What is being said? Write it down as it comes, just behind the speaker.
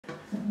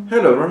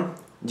Hello everyone,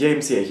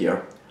 James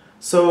here.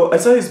 So I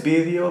saw this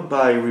video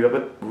by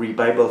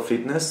Revival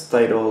Fitness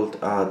titled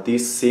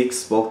These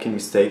 6 Bulking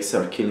Mistakes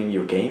Are Killing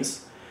Your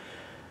Gains.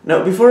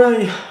 Now before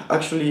I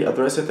actually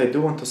address it, I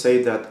do want to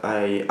say that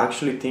I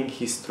actually think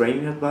his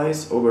training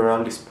advice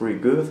overall is pretty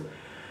good.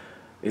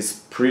 It's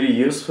pretty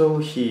useful.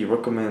 He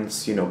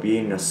recommends,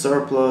 being in a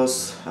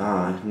surplus,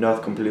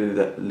 not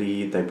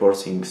completely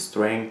divorcing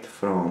strength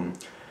from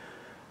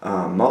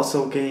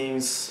muscle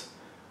gains.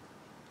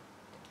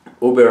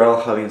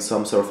 Overall having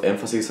some sort of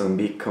emphasis on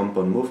big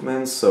compound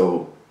movements,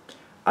 so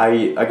I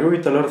agree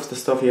with a lot of the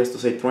stuff he has to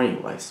say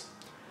training-wise.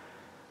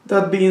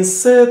 That being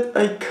said,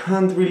 I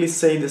can't really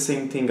say the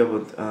same thing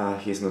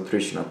about his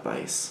nutrition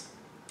advice.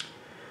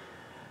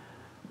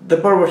 The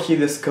part where he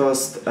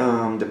discussed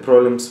the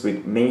problems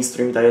with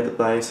mainstream diet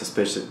advice,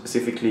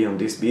 specifically on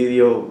this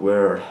video,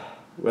 were,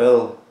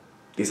 well,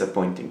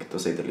 disappointing to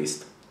say the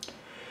least.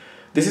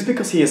 This is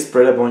because he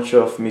spread a bunch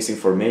of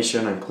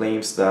misinformation and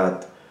claims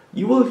that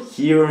you will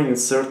hear in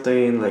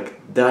certain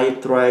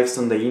diatribes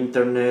on the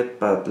internet,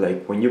 but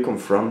when you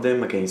confront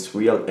them against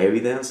real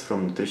evidence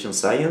from nutrition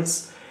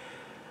science,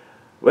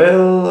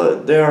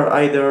 well, they are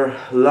either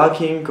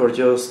lacking or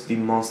just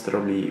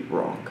demonstrably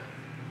wrong.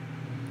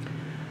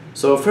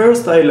 So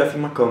first I left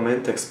him a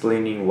comment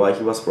explaining why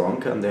he was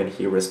wrong, and then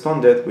he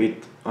responded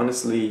with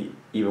honestly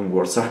even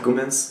worse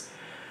arguments.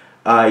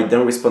 I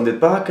then responded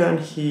back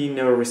and he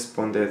never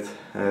responded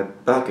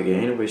back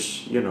again,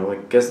 which, I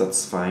guess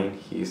that's fine.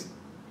 He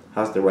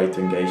has the right to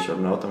engage or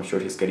not. I'm sure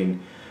he's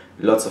getting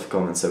lots of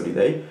comments every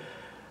day.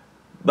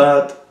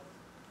 But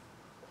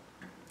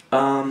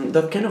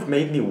that kind of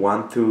made me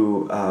want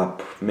to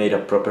make a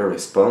proper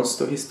response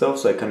to his stuff,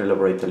 so I can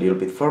elaborate a little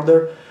bit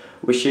further,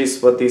 which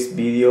is what this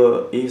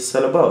video is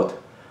all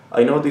about.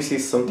 I know this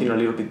is something a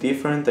little bit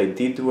different. I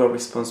did do a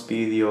response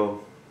video,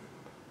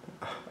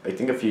 I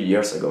think a few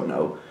years ago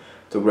now,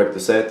 to Greg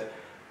Doucette.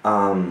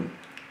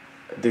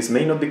 This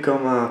may not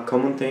become a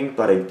common thing,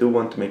 but I do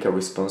want to make a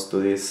response to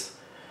this.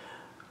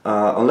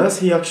 Unless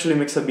he actually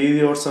makes a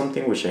video or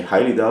something, which I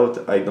highly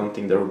doubt, I don't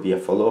think there will be a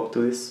follow-up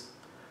to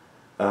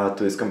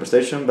this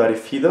conversation, but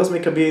if he does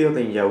make a video,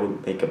 then yeah, I will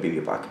make a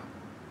video back.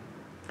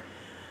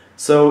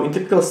 So in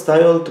typical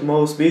style to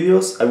most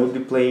videos, I will be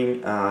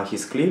playing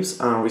his clips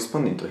and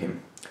responding to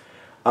him.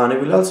 And I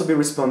will also be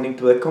responding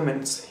to the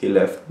comments he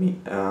left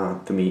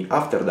to me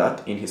after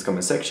that in his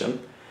comment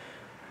section.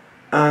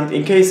 And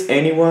in case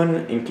anyone,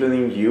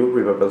 including you,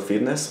 Revival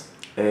Fitness,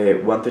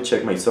 want to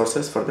check my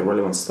sources for the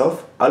relevant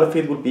stuff, all of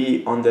it will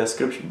be on the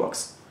description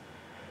box.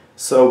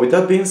 So with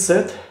that being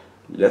said,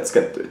 let's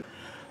get to it.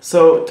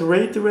 So to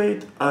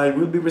reiterate, I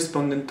will be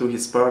responding to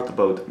his part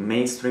about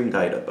mainstream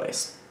diet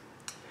advice,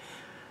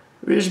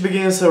 which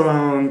begins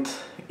around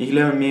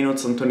 11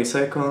 minutes and 20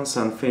 seconds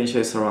and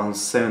finishes around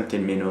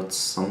 17 minutes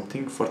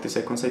something, 40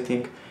 seconds I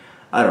think.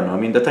 I don't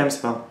know, the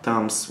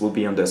timestamps will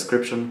be on the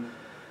description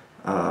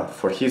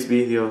for his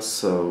videos,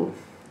 so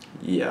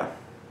yeah.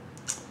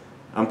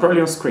 I'm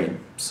probably on screen,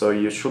 so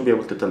you should be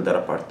able to tell that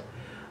apart.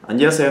 And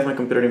yes, I have my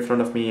computer in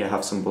front of me. I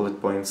have some bullet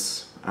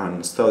points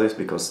and studies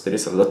because there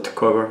is a lot to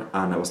cover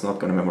and I was not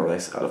going to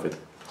memorize all of it.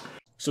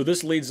 So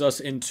this leads us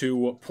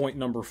into point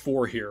number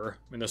 4 here,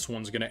 and this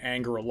one's going to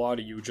anger a lot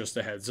of you, just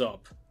a heads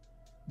up.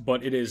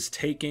 But it is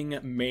taking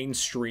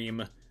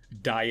mainstream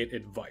diet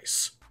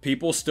advice.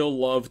 People still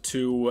love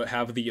to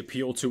have the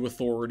appeal to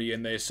authority,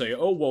 and they say,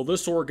 oh, well,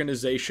 this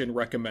organization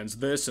recommends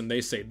this, and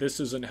they say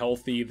this isn't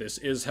healthy, this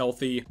is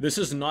healthy. This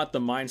is not the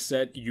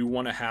mindset you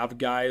want to have,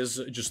 guys,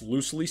 just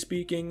loosely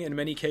speaking, in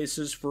many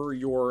cases, for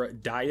your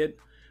diet,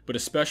 but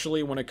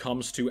especially when it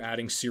comes to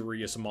adding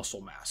serious muscle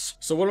mass.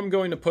 So what I'm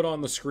going to put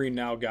on the screen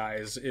now,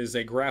 guys, is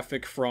a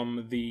graphic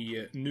from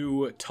the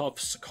new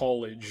Tufts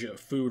College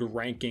food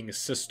ranking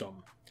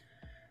system.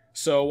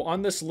 So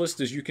on this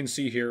list, as you can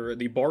see here,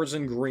 the bars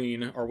in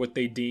green are what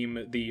they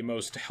deem the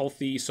most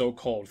healthy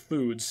so-called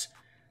foods.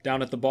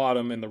 Down at the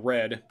bottom in the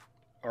red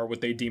are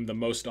what they deem the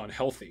most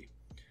unhealthy.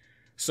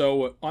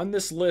 So on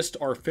this list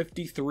are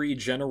 53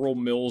 General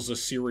Mills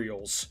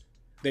cereals.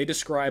 They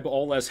describe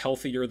all as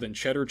healthier than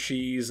cheddar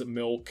cheese,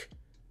 milk,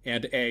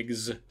 and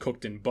eggs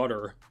cooked in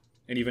butter,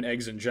 and even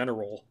eggs in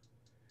general.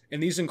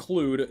 And these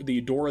include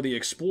the Dora the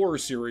Explorer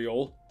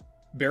cereal,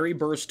 Berry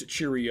Burst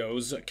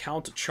Cheerios,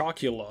 Count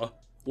Chocula,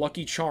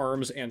 Lucky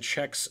Charms, and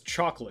Chex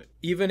Chocolate.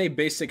 Even a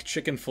basic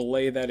chicken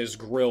fillet that is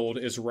grilled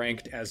is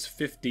ranked as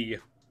 50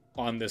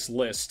 on this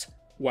list,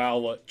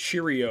 while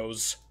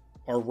Cheerios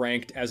are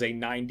ranked as a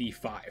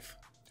 95.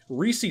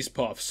 Reese's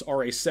Puffs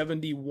are a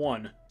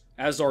 71,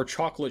 as are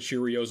chocolate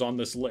Cheerios on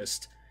this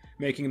list,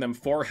 making them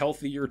far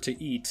healthier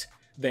to eat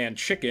than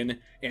chicken,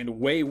 and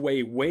way,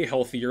 way, way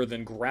healthier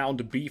than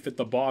ground beef at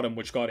the bottom,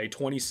 which got a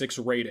 26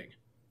 rating.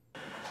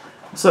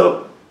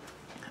 So,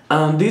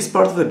 this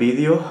part of the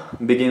video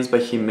begins by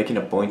him making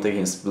a point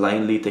against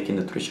blindly taking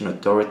nutrition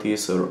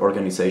authorities or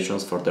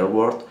organizations for their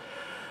word.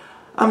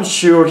 I'm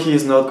sure he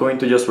is not going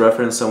to just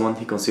reference someone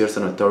he considers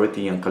an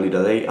authority and call it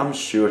a day. I'm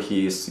sure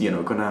he is,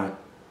 gonna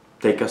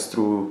take us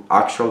through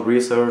actual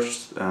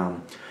research,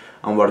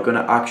 and we're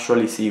gonna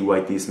actually see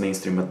why this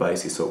mainstream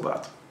advice is so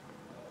bad.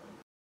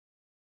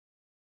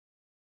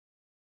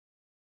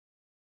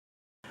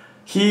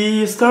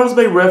 He starts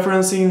by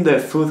referencing the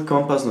Food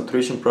Compass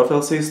Nutrition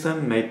Profile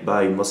System made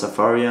by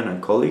Mozaffarian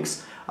and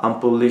colleagues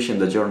and published in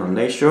the journal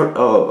Nature.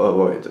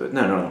 Wait,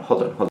 no,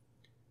 hold on.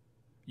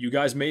 You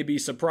guys may be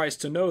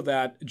surprised to know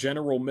that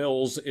General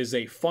Mills is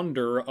a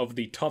funder of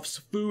the Tufts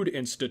Food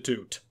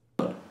Institute.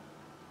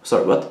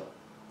 Sorry, what?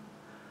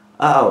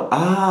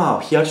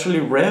 He actually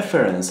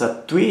referenced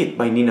a tweet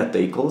by Nina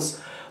Takels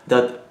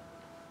that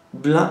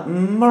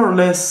more or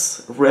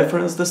less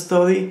referenced the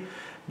study,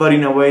 but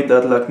in a way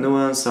that lacked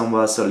nuance and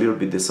was a little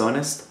bit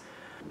dishonest.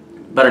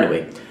 But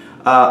anyway,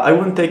 I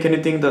wouldn't take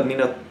anything that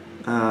Nina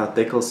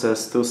Takels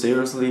says too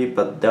seriously,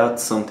 but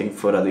that's something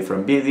for a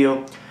different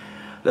video.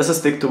 Let's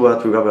stick to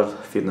what Rebel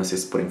Fitness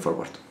is putting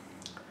forward.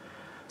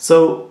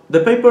 So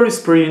the paper is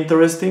pretty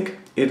interesting.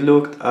 It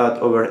looked at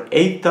over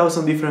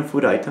 8,000 different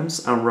food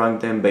items and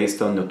ranked them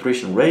based on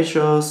nutrition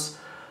ratios,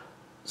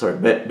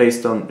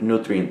 based on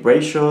nutrient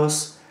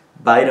ratios,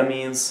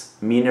 vitamins,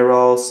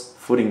 minerals,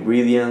 food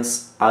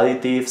ingredients,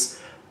 additives,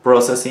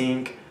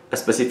 processing,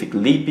 specific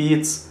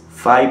lipids,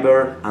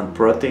 fiber and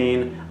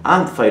protein,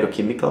 and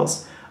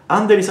phytochemicals.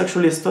 And there is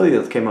actually a study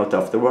that came out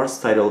afterwards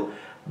titled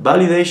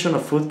Validation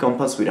of Food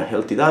Compounds with a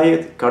Healthy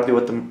Diet,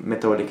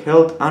 Cardiometabolic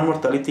Health and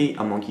Mortality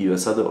Among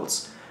US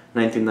Adults,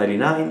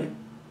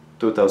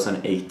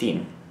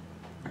 1999-2018,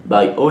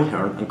 by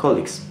O'Hearn and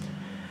colleagues.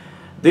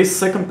 This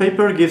second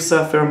paper gives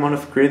a fair amount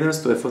of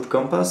credence to the Food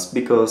Compass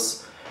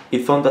because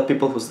it found that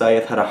people whose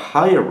diet had a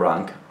higher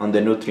rank on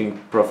the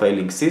nutrient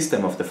profiling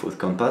system of the Food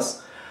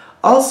Compass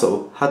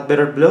also had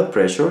better blood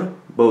pressure,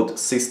 both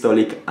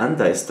systolic and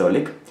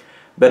diastolic,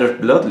 better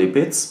blood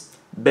lipids,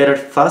 better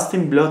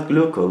fasting blood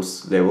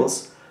glucose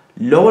levels,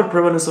 lower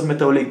prevalence of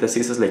metabolic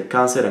diseases like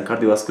cancer and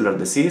cardiovascular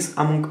disease,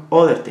 among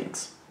other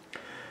things.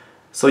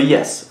 So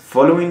yes,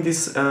 following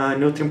this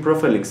nutrient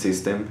profiling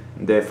system,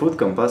 the Food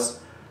Compass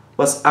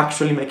was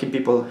actually making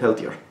people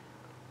healthier.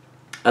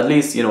 At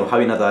least,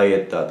 having a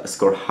diet that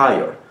scored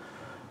higher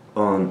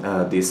on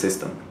this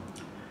system.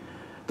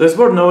 Though it's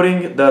worth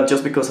noting that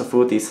just because a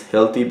food is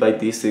healthy by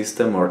this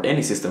system, or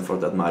any system for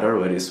that matter,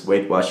 whether it's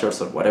Weight Watchers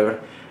or whatever,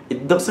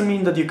 it doesn't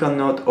mean that you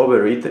cannot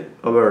overeat it,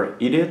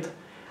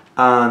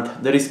 and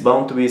there is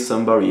bound to be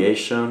some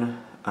variation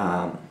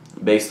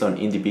based on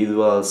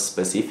individual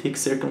specific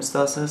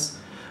circumstances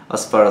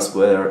as far as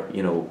whether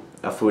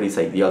a food is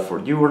ideal for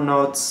you or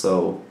not,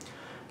 so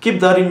keep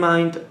that in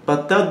mind.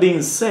 But that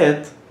being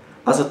said,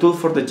 as a tool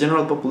for the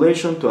general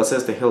population to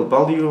assess the health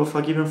value of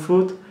a given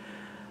food,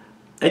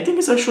 I think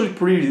it's actually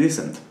pretty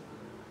decent.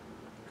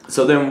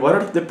 So then what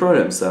are the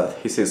problems that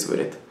he sees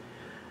with it?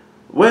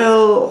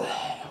 Well,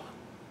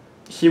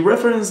 he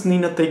referenced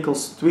Nina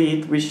Takels'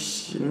 tweet,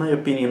 which in my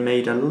opinion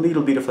made a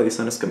little bit of a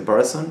dishonest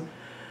comparison.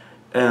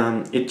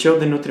 It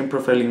showed the nutrient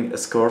profiling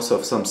scores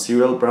of some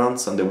cereal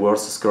brands and the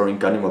worst scoring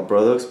animal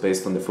products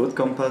based on the Food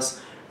Compass,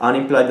 and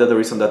implied that the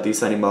reason that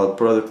this animal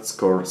product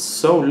scored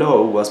so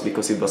low was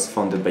because it was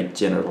funded by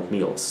General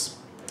Mills.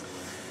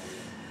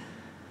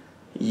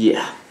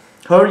 Yeah.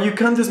 However, you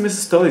can't dismiss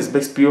studies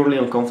based purely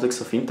on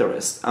conflicts of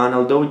interest, and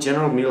although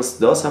General Mills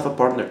does have a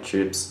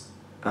partnership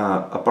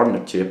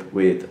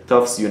with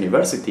Tufts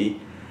University,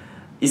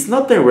 it's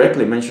not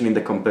directly mentioned in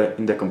the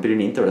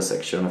competing interest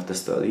section of the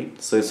study,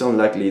 so it's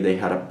unlikely they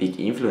had a big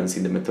influence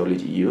in the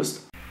methodology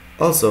used.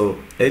 Also,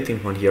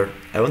 editing one here,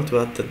 I want to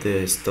add that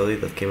the study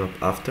that came up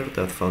after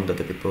that found that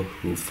the people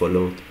who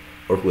followed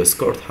or who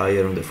scored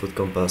higher on the Food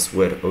Compass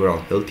were overall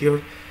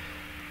healthier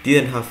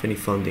didn't have any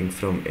funding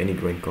from any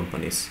grain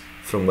companies,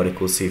 from what I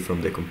could see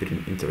from the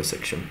competing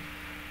intersection.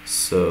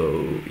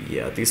 So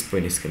yeah, this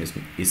point is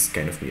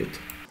kind of mute.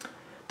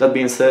 That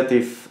being said,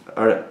 if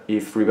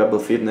Rebel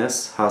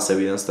Fitness has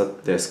evidence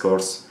that the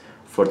scores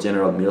for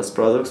General Mills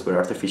products were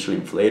artificially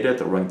inflated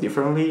or ranked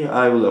differently,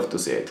 I would love to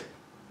see it.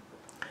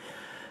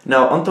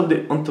 Now onto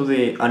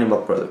the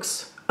animal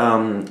products.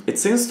 It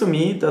seems to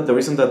me that the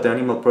reason that the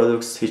animal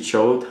products he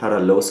showed had a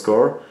low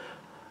score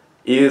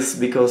is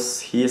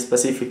because he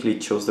specifically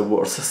chose the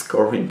worst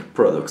scoring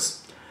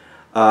products.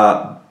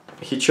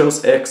 He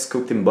chose eggs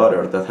cooked in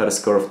butter that had a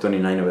score of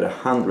 29 over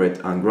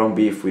 100 and ground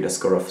beef with a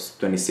score of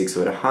 26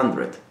 over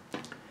 100.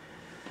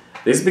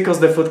 This is because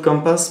the Food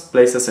Compass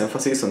places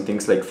emphasis on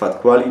things like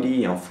fat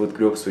quality and food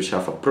groups which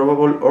have a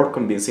probable or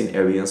convincing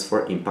evidence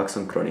for impacts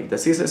on chronic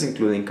diseases,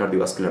 including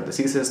cardiovascular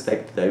diseases,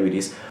 type 2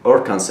 diabetes, or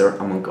cancer,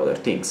 among other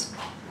things.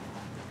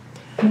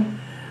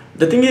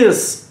 The thing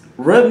is,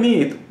 red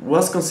meat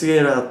was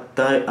considered a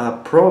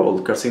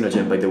probable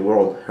carcinogen by the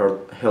World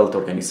Health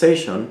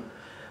Organization,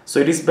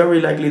 so it is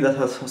very likely that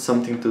has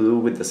something to do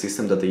with the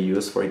system that they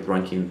use for it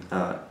ranking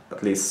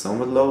at least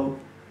somewhat low.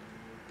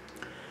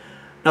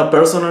 Now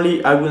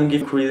personally, I wouldn't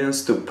give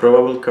credence to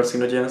probable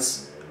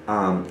carcinogens.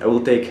 I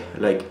will take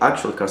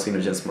actual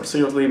carcinogens more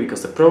seriously,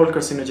 because the probable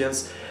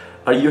carcinogens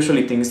are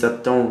usually things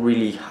that don't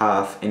really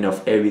have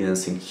enough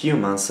evidence in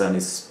humans and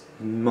it's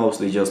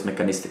mostly just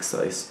mechanistic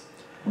studies.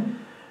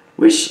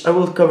 Which I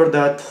will cover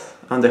that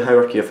and the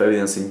hierarchy of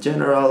evidence in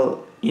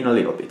general in a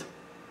little bit.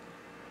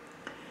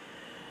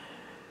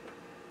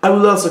 I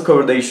will also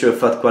cover the issue of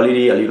fat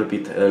quality a little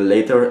bit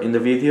later in the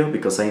video,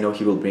 because I know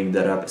he will bring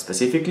that up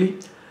specifically.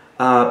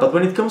 But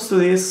when it comes to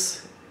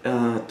this,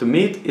 to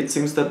meat, it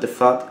seems that the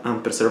fat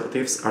and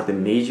preservatives are the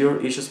major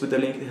issues with the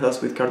link it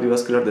has with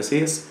cardiovascular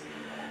disease.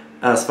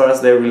 As far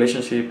as the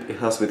relationship it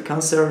has with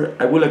cancer,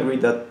 I will agree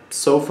that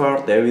so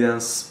far the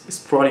evidence is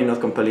probably not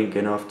compelling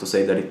enough to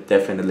say that it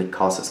definitely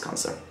causes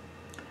cancer.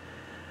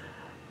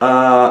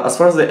 As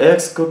far as the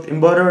eggs cooked in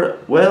butter,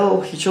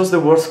 well, he chose the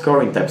worst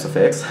scoring types of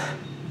eggs.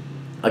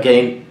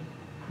 Again,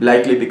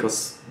 likely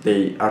because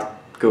they are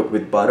cooked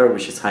with butter,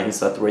 which is high in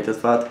saturated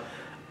fat.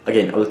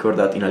 Again, I will cover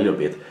that in a little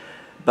bit.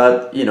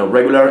 But, you know,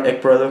 regular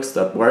egg products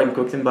that weren't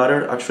cooked in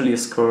butter actually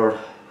score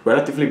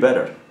relatively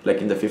better,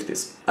 like in the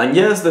 50s. And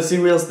yes, the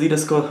cereals did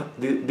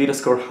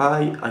score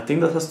high. I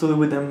think that has to do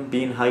with them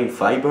being high in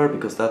fiber,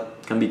 because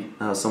that can be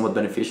somewhat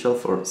beneficial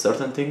for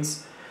certain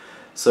things.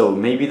 So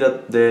maybe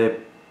that the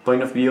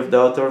point of view of the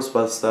authors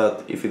was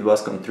that if it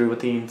was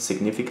contributing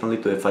significantly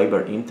to the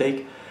fiber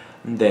intake,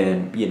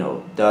 then, you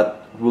know,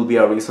 that will be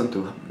a reason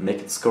to make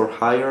it score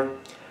higher.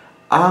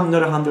 I'm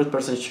not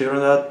 100% sure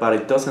on that, but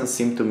it doesn't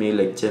seem to me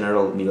like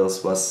General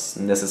Mills was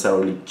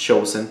necessarily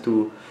chosen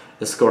to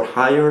score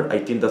higher. I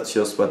think that's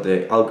just what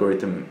the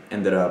algorithm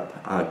ended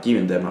up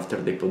giving them after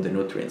they put the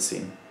nutrients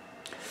in.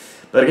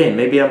 But again,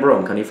 maybe I'm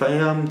wrong, and if I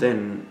am,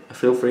 then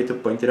feel free to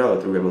point it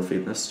out, Rebel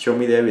Fitness. Show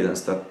me the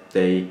evidence that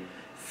they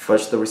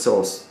fudged the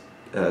results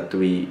to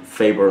be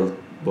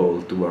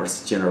favorable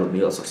towards General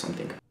Mills or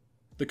something.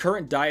 The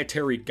current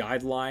dietary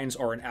guidelines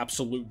are an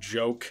absolute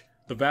joke.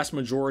 The vast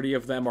majority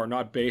of them are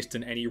not based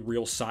in any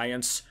real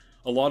science.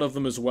 A lot of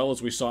them, as well,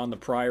 as we saw in the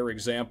prior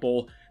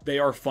example, they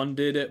are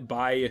funded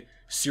by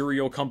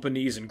cereal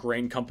companies and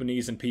grain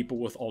companies and people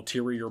with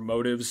ulterior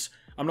motives.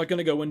 I'm not going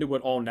to go into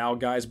it all now,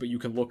 guys, but you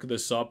can look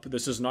this up.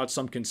 This is not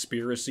some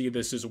conspiracy.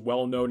 This is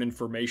well-known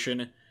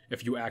information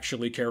if you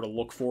actually care to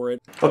look for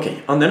it.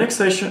 Okay, on the next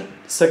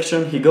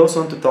section, he goes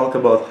on to talk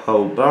about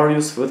how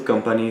various food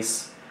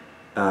companies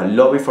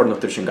lobby for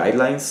nutrition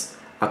guidelines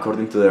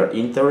according to their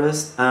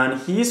interest, and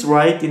he is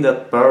right in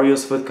that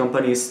various food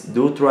companies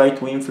do try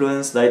to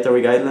influence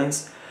dietary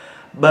guidelines,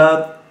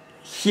 but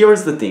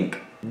here's the thing.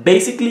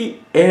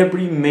 Basically,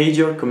 every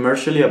major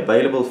commercially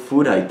available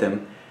food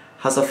item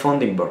has a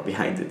funding board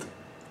behind it,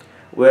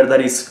 where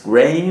that is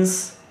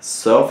grains,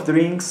 soft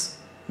drinks,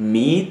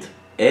 meat,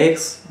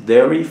 eggs,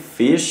 dairy,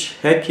 fish,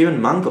 heck, even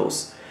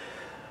mangoes.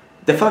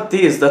 The fact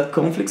is that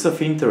conflicts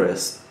of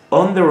interest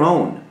on their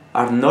own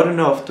are not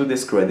enough to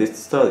discredit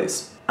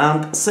studies.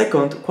 And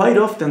second, quite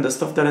often the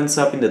stuff that ends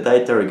up in the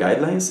dietary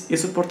guidelines is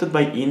supported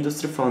by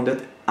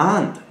industry-funded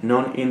and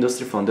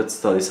non-industry funded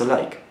studies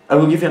alike. I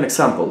will give you an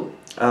example.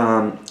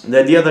 The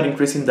idea that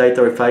increasing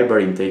dietary fiber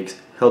intake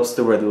helps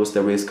to reduce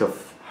the risk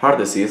of heart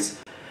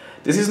disease.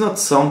 This is not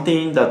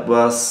something that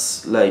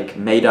was like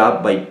made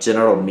up by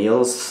General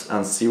Mills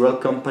and cereal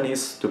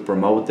companies to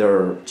promote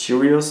their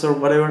Cheerios or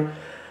whatever.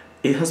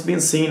 It has been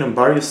seen in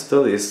various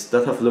studies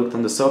that have looked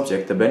on the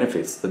subject, the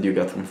benefits that you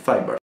get from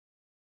fiber.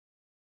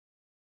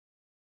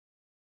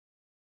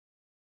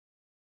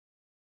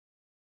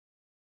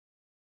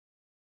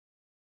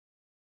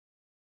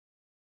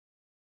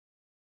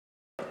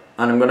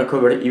 And I'm gonna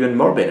cover even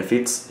more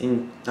benefits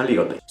in a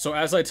little bit. So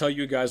as I tell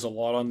you guys a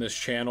lot on this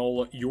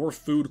channel, your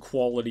food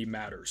quality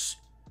matters.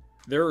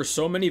 There are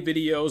so many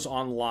videos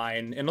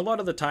online, and a lot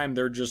of the time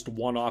they're just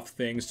one-off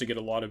things to get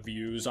a lot of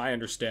views, I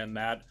understand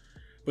that.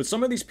 But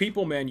some of these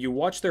people, man, you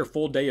watch their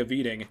full day of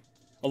eating.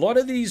 A lot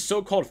of these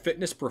so-called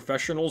fitness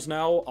professionals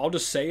now, I'll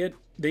just say it,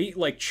 they eat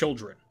like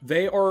children.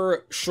 They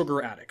are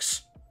sugar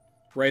addicts,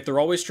 right? They're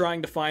always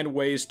trying to find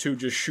ways to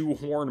just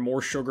shoehorn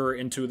more sugar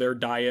into their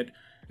diet.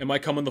 It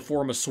might come in the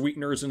form of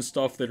sweeteners and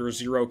stuff that are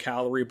 0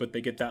 calorie, but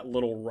they get that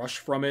little rush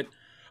from it.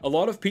 A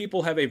lot of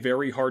people have a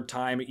very hard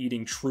time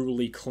eating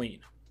truly clean.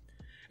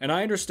 And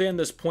I understand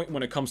this point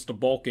when it comes to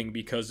bulking,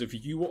 because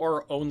if you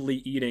are only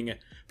eating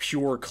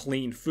pure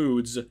clean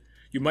foods,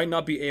 you might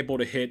not be able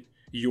to hit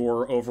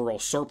your overall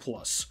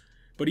surplus.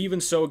 But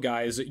even so,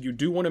 guys, you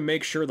do want to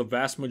make sure the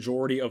vast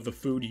majority of the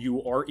food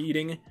you are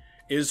eating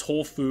is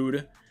whole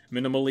food,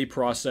 minimally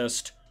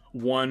processed,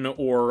 1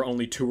 or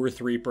only 2 or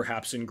 3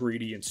 perhaps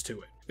ingredients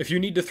to it. If you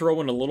need to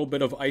throw in a little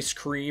bit of ice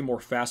cream or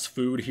fast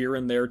food here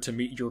and there to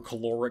meet your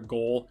caloric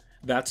goal,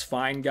 that's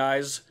fine,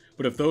 guys.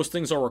 But if those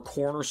things are a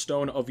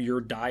cornerstone of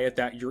your diet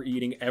that you're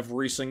eating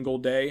every single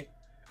day,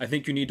 I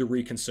think you need to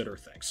reconsider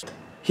things.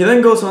 He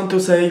then goes on to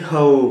say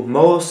how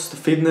most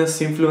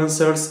fitness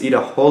influencers eat a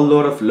whole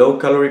lot of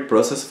low-calorie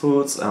processed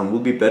foods and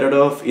would be better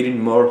off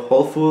eating more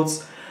whole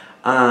foods.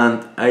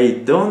 And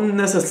I don't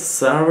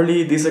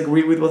necessarily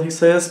disagree with what he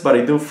says, but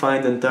I do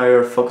find the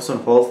entire focus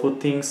on whole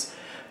food things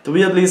to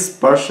be at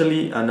least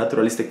partially a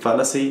naturalistic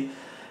fallacy,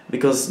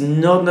 because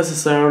not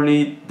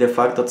necessarily the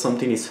fact that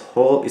something is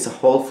a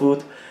whole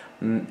food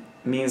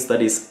means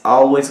that it's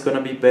always going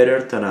to be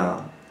better than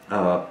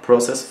a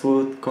processed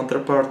food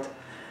counterpart.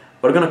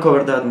 We're going to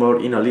cover that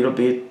more in a little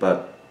bit,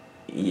 but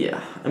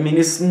Yeah, I mean,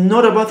 it's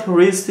not a bad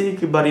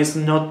heuristic, but it's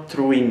not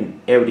true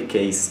in every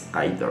case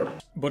either.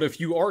 But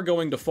if you are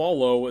going to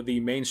follow the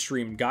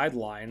mainstream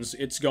guidelines,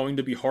 it's going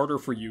to be harder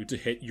for you to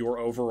hit your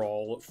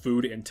overall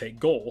food intake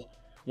goal.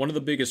 One of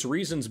the biggest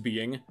reasons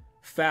being,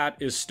 fat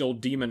is still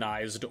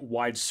demonized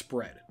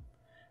widespread.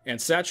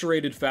 And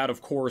saturated fat,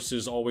 of course,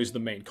 is always the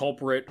main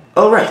culprit.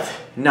 Alright,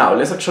 now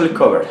let's actually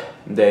cover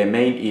the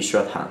main issue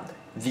at hand.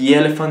 The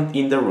elephant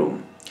in the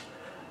room,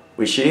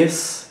 which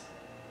is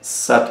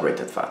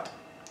saturated fat.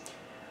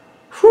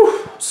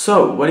 Whew.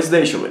 So, what is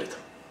the issue with it?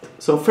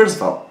 So, first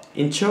of all,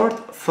 in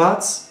short,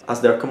 fats, as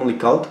they are commonly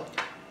called,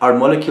 are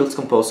molecules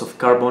composed of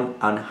carbon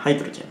and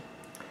hydrogen.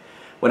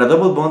 When a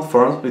double bond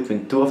forms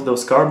between two of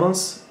those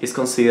carbons, it's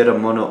considered a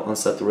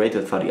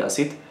monounsaturated fatty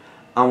acid,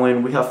 and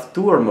when we have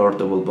two or more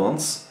double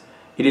bonds,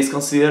 it is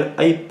considered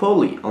a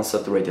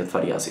polyunsaturated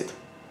fatty acid.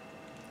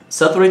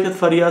 Saturated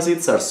fatty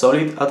acids are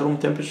solid at room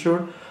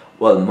temperature,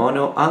 while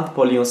mono and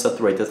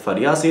polyunsaturated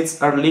fatty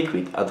acids are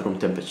liquid at room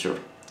temperature.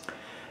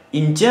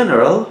 In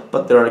general,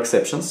 but there are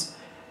exceptions,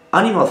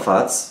 animal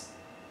fats,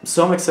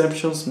 some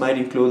exceptions might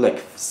include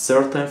like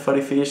certain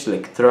fatty fish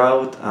like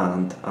trout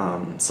and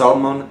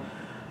salmon,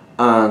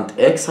 and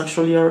eggs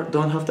actually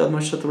don't have that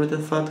much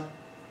saturated fat.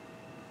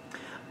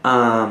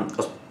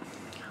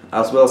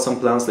 As well, some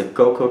plants like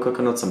cocoa,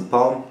 coconuts and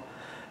palm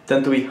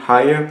tend to be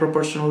higher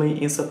proportionally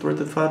in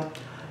saturated fat,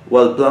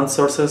 while plant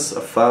sources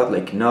of fat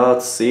like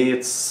nuts,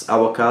 seeds,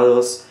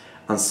 avocados,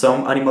 and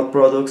some animal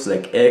products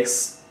like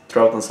eggs,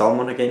 trout and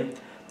salmon again,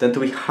 tend to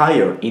be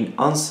higher in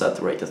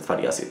unsaturated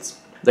fatty acids.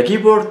 The key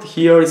word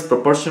here is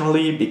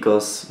proportionally,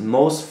 because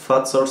most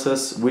fat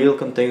sources will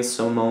contain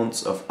some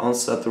amounts of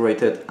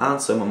unsaturated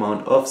and some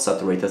amount of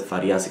saturated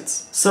fatty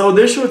acids. So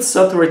the issue with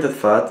saturated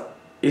fat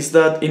is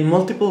that in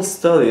multiple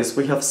studies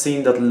we have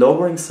seen that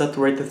lowering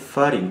saturated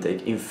fat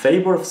intake in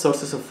favor of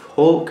sources of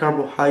whole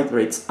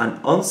carbohydrates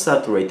and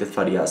unsaturated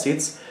fatty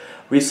acids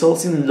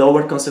results in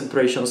lower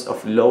concentrations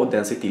of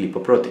low-density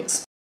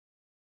lipoproteins.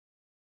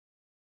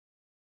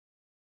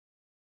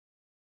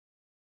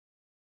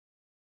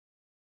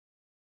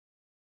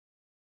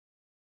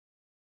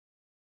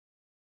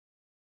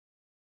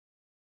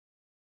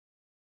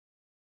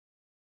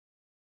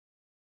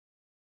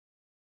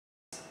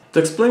 To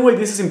explain why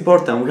this is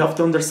important, we have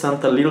to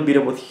understand a little bit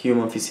about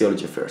human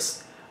physiology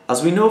first.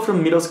 As we know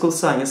from middle school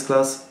science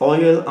class,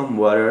 oil and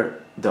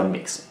water don't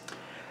mix.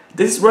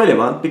 This is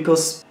relevant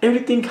because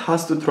everything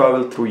has to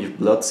travel through your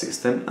blood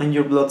system, and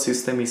your blood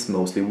system is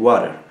mostly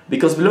water.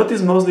 Because blood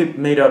is mostly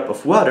made up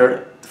of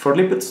water, for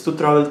lipids to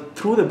travel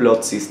through the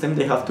blood system,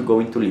 they have to go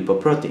into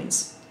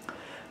lipoproteins.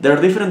 There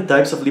are different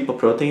types of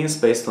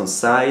lipoproteins based on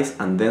size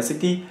and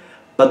density,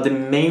 but the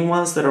main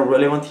ones that are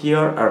relevant here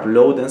are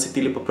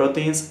low-density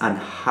lipoproteins and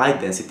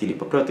high-density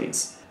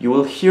lipoproteins. You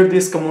will hear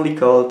this commonly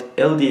called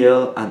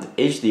LDL and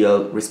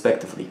HDL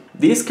respectively.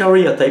 These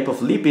carry a type of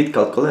lipid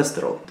called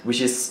cholesterol,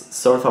 which is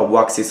sort of a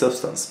waxy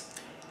substance.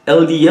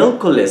 LDL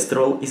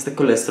cholesterol is the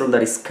cholesterol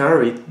that is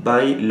carried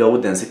by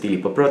low-density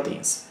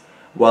lipoproteins,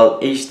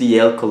 while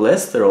HDL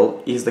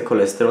cholesterol is the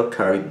cholesterol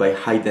carried by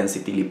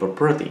high-density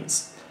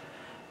lipoproteins.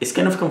 It's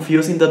kind of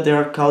confusing that they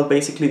are called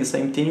basically the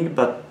same thing,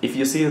 but if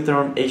you see the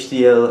term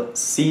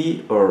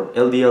HDL-C or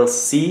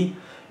LDL-C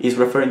is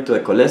referring to the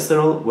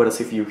cholesterol,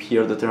 whereas if you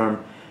hear the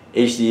term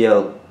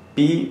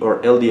HDL-P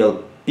or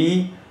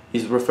LDL-P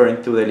is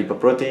referring to the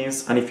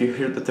lipoproteins, and if you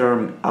hear the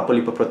term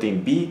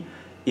apolipoprotein B,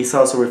 it's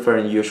also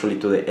referring usually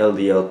to the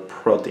LDL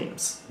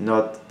proteins,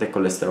 not the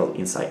cholesterol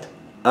inside.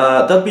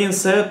 That being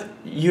said,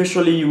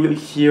 usually you will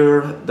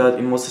hear that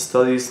in most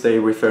studies they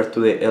refer to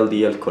the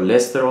LDL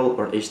cholesterol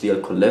or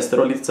HDL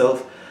cholesterol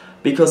itself,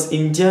 because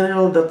in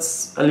general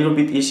that's a little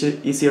bit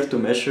easier to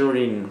measure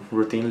in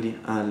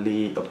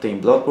routinely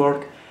obtained blood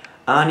work,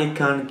 and it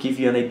can give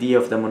you an idea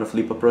of the amount of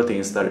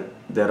lipoproteins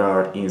that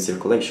are in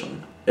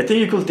circulation. I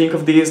think you could think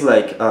of these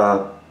like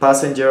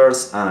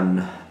passengers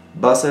and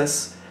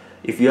buses.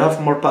 If you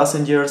have more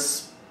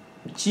passengers,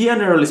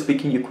 generally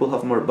speaking you could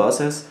have more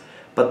buses,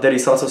 but there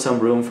is also some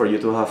room for you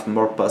to have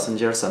more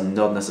passengers and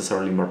not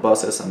necessarily more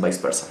buses, and vice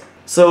versa.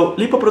 So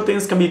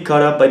lipoproteins can be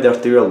caught up by the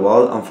arterial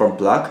wall and form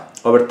plaque.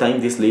 Over time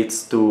this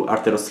leads to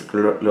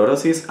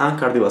arteriosclerosis and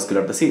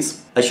cardiovascular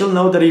disease. I should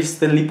note that it's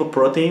the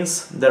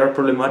lipoproteins that are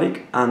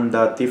problematic, and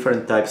that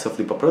different types of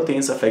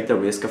lipoproteins affect the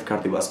risk of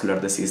cardiovascular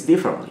disease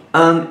differently.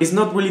 And it's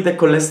not really the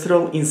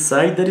cholesterol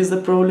inside that is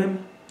the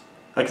problem.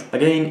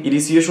 Again, it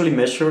is usually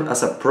measured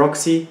as a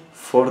proxy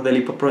for the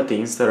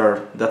lipoproteins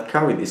that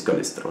carry this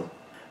cholesterol.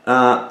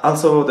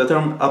 Also, the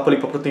term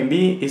apolipoprotein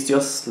B is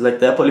just like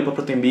the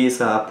apolipoprotein B is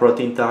a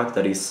protein tag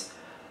that is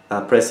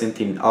present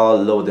in all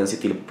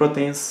low-density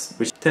lipoproteins,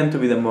 which tend to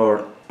be the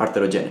more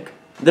arteriogenic.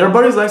 There are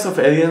various lines of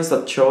evidence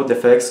that show the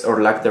effects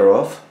or lack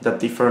thereof that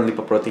different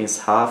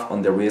lipoproteins have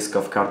on the risk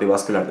of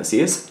cardiovascular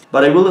disease,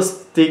 but I will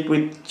stick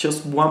with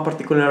just one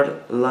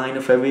particular line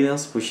of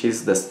evidence, which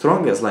is the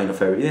strongest line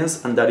of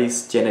evidence, and that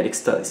is genetic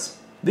studies.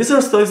 These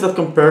are studies that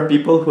compare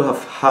people who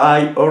have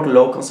high or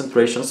low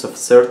concentrations of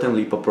certain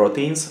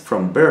lipoproteins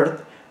from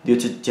birth due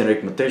to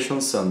genetic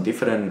mutations on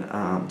different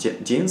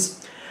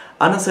genes,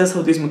 and assess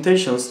how these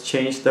mutations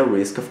change the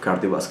risk of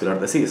cardiovascular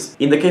disease.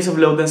 In the case of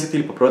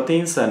low-density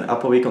lipoproteins and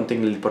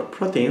ApoB-containing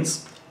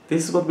lipoproteins,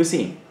 this is what we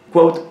see.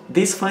 Quote,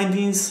 these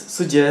findings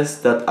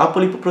suggest that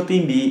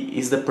apolipoprotein B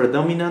is the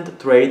predominant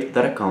trait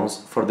that accounts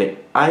for the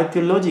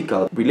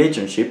etiological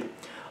relationship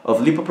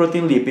of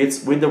lipoprotein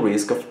lipids with the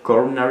risk of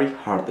coronary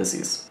heart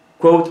disease.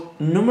 Quote,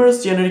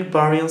 numerous genetic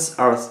variants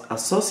are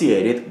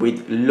associated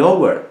with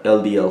lower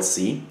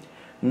LDL-C.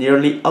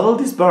 Nearly all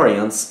these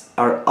variants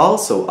are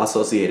also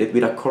associated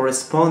with a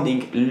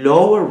corresponding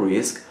lower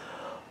risk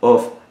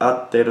of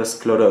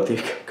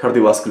atherosclerotic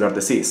cardiovascular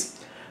disease,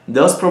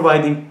 thus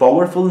providing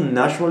powerful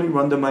naturally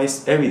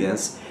randomized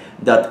evidence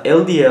that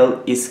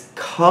LDL is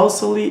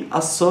causally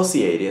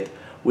associated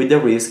with the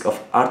risk of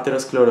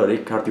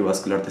atherosclerotic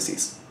cardiovascular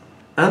disease.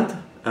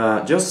 And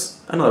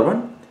just another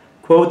one,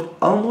 quote,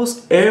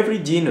 almost every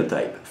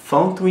genotype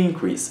found to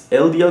increase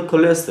LDL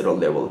cholesterol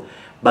level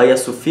by a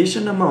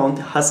sufficient amount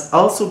has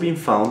also been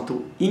found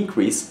to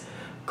increase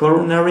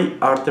coronary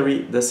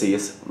artery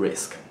disease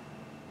risk.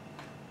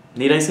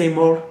 Need I say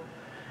more?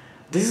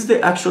 This is the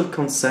actual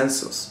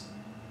consensus.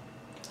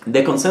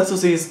 The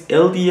consensus is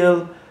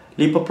LDL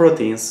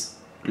lipoproteins,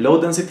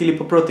 low-density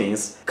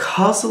lipoproteins,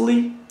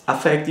 causally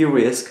affect your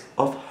risk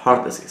of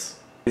heart disease.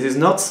 This is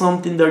not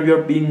something that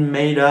you're being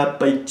made up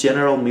by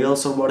General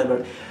Mills or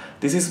whatever.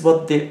 This is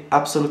what the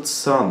absolute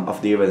sum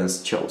of the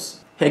evidence shows.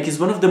 Heck, it's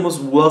one of the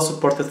most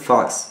well-supported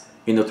facts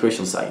in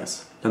nutrition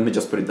science. Let me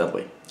just put it that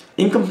way.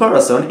 In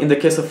comparison, in the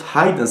case of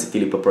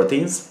high-density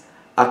lipoproteins,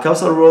 a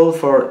causal role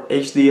for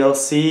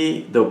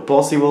HDL-C, though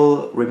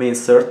possible, remains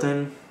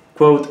certain.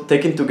 Quote,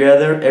 taken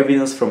together,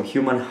 evidence from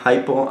human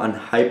hypo and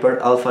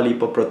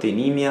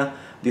hyper-alpha-lipoproteinemia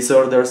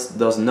disorders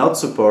does not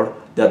support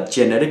that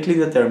genetically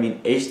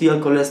determined HDL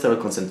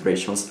cholesterol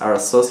concentrations are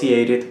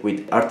associated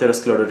with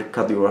atherosclerotic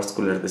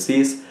cardiovascular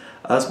disease,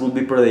 as would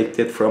be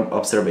predicted from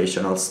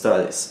observational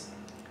studies.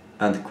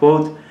 And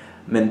quote,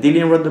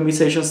 Mendelian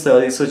randomization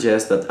studies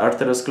suggest that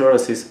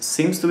atherosclerosis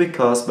seems to be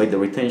caused by the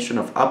retention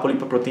of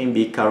apolipoprotein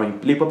B carrying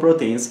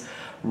lipoproteins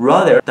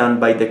rather than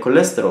by the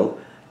cholesterol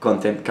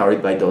content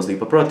carried by those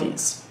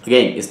lipoproteins.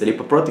 Again, it's the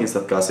lipoproteins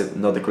that cause it,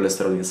 not the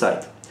cholesterol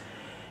inside.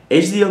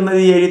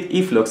 HDL-mediated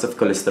efflux of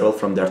cholesterol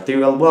from the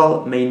arterial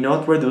wall may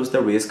not reduce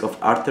the risk of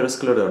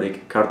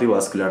atherosclerotic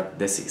cardiovascular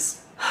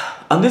disease.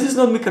 And this is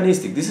not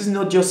mechanistic. This is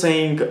not just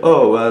saying,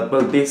 oh,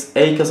 well, this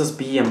A causes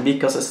B and B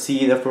causes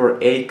C, therefore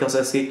A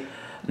causes C.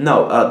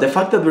 No, the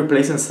fact that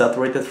replacing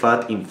saturated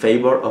fat in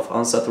favor of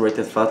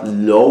unsaturated fat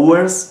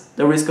lowers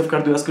the risk of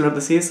cardiovascular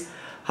disease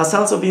has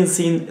also been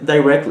seen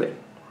directly.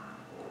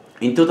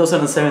 In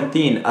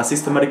 2017, a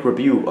systematic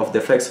review of the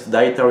effects of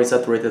dietary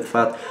saturated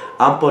fat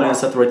and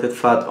polyunsaturated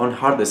fat on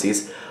heart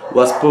disease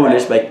was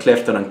published by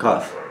Clifton and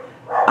Cuff.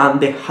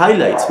 And the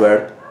highlights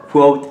were,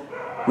 quote,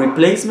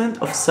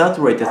 replacement of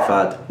saturated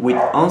fat with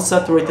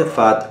unsaturated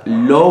fat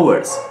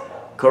lowers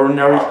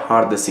coronary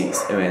heart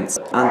disease events,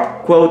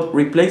 and, quote,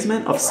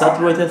 replacement of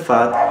saturated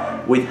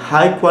fat with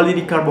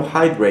high-quality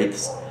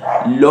carbohydrates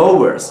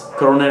lowers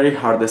coronary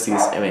heart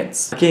disease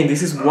events. Again,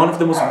 this is one of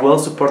the most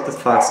well-supported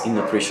facts in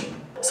nutrition.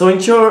 So in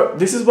short,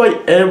 this is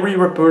why every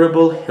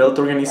reputable health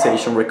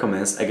organization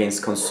recommends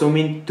against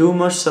consuming too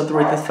much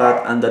saturated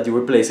fat and that you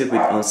replace it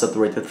with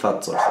unsaturated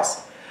fat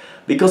sources.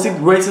 Because it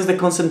raises the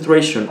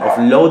concentration of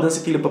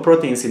low-density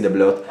lipoproteins in the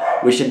blood,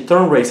 which in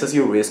turn raises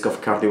your risk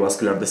of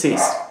cardiovascular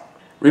disease.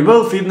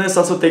 Rebel Fitness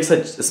also takes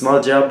a small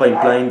jab by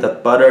implying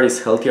that butter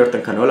is healthier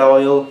than canola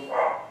oil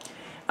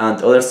and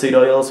other seed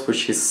oils,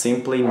 which is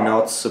simply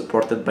not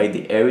supported by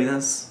the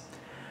evidence.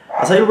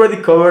 As I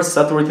already covered,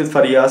 saturated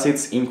fatty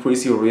acids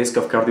increase your risk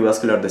of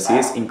cardiovascular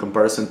disease in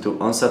comparison to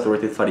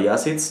unsaturated fatty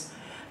acids.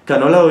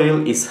 Canola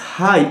oil is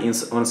high in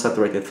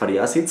unsaturated fatty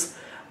acids,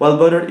 while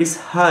butter is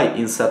high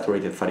in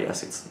saturated fatty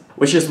acids.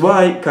 Which is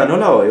why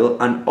canola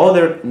oil and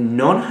other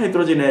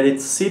non-hydrogenated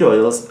seed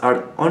oils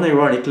are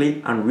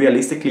unironically and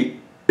realistically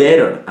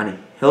better and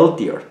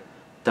healthier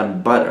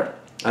than butter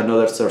and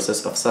other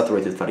sources of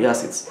saturated fatty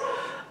acids.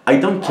 I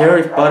don't care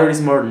if butter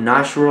is more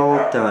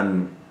natural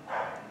than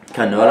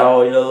canola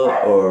oil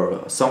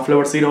or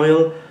sunflower seed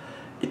oil.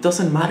 It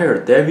doesn't matter.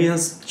 The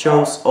evidence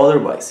shows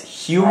otherwise.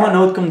 Human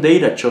outcome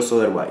data shows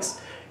otherwise.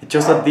 It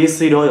shows that these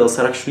seed oils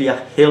are actually a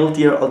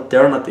healthier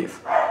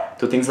alternative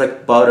to things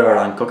like butter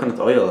and coconut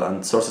oil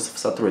and sources of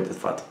saturated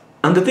fat.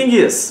 And the thing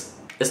is,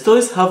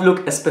 studies have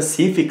looked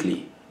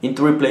specifically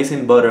into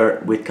replacing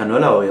butter with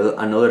canola oil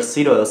and other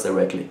seed oils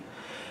directly.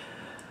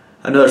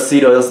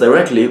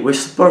 Which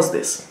supports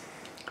this.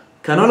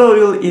 Canola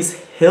oil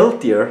is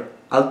healthier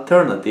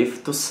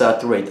alternative to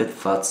saturated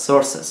fat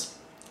sources.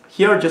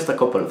 Here are just a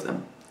couple of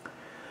them.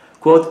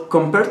 Quote,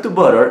 compared to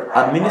butter,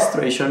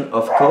 administration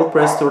of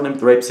cold-pressed turnip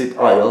rapeseed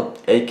oil,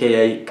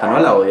 aka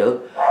canola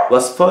oil,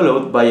 was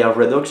followed by a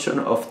reduction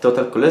of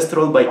total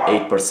cholesterol by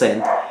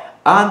 8%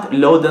 and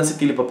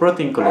low-density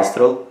lipoprotein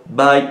cholesterol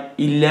by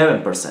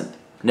 11%.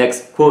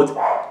 Next, quote,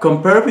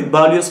 compared with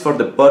values for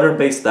the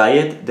butter-based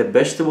diet, the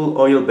vegetable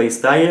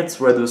oil-based diets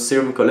reduce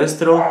serum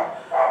cholesterol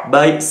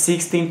by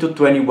 16 to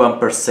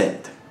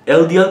 21%.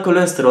 LDL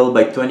cholesterol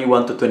by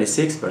 21 to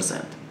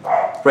 26%,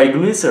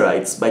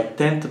 triglycerides by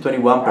 10 to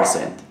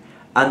 21%,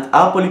 and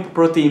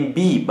apolipoprotein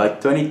B by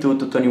 22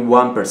 to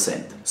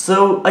 21%.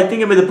 So I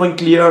think I made the point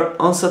clear,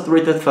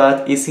 unsaturated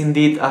fat is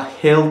indeed a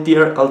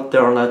healthier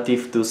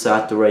alternative to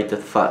saturated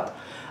fat.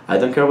 I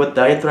don't care what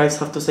dietary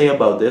have to say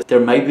about this. There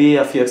might be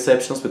a few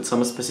exceptions with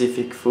some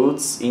specific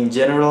foods in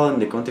general in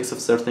the context of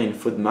certain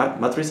food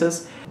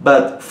matrices,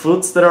 but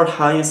foods that are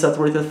high in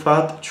saturated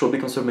fat should be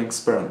consumed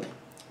sparingly,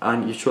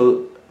 and you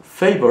should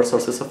favor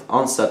sources of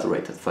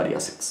unsaturated fatty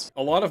acids.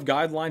 A lot of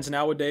guidelines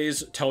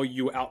nowadays tell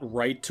you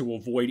outright to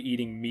avoid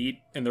eating meat,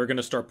 and they're going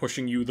to start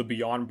pushing you the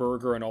Beyond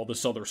Burger and all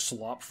this other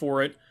slop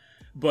for it.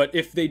 But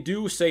if they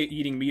do say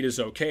eating meat is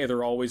okay,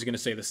 they're always going to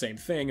say the same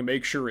thing.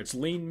 Make sure it's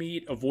lean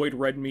meat, avoid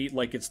red meat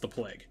like it's the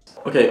plague.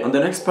 Okay, on the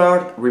next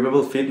part,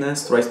 Rebel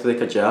Fitness tries to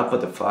take a jab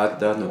at the fact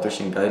that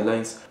nutrition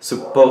guidelines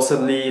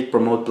supposedly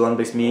promote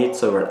plant-based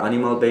meats over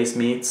animal-based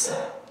meats.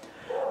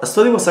 A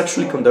study was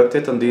actually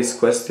conducted on this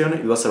question.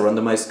 It was a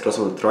randomized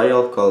crossover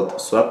trial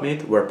called Swap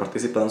Meat, where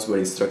participants were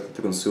instructed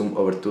to consume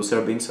over 2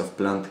 servings of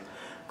plant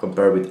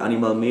compared with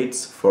animal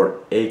meats for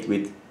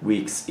 8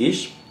 weeks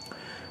each,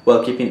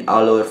 while keeping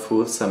all other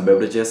foods and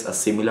beverages as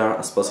similar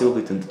as possible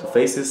between the two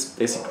phases.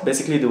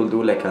 Basically, they will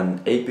do like an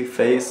 8-week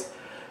phase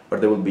where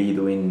they will be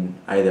doing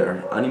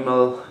either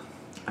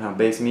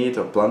animal-based meat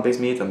or plant-based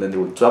meat, and then they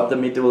will drop the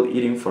meat they were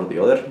eating for the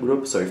other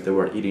group. So if they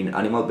were eating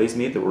animal-based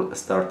meat, they will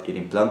start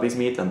eating plant-based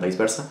meat and vice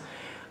versa.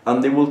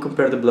 And they will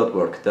compare the blood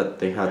work that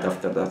they had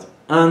after that.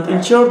 And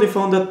in short, they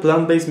found that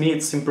plant-based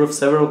meats improve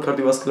several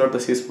cardiovascular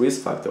disease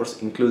risk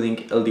factors, including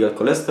LDL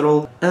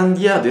cholesterol. And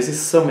yeah, this is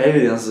some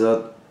evidence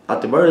that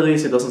at the very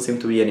least, it doesn't seem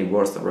to be any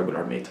worse than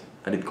regular meat,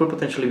 and it could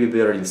potentially be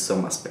better in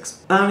some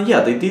aspects. And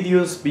yeah, they did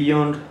use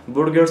Beyond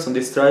Burgers on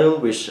this trial,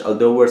 which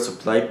although were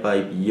supplied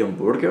by Beyond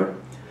Burger,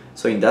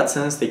 so in that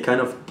sense they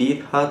kind of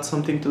did have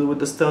something to do with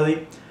the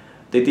study,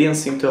 they didn't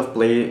seem to have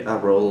played a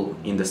role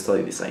in the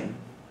study design.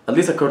 At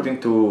least according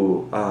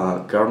to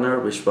Garner,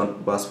 which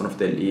was one of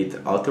the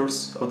lead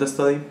authors of the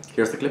study.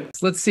 Here's the clip.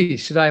 Let's see,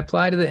 should I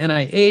apply to the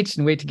NIH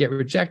and wait to get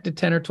rejected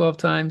 10 or 12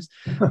 times?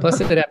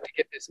 Plus I'd have to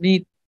get this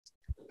meat.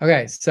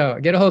 Okay, so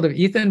I get a hold of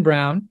Ethan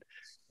Brown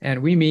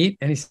and we meet,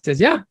 and he says,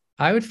 yeah,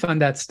 I would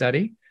fund that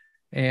study.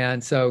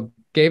 And so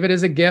gave it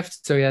as a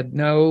gift. So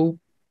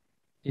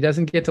he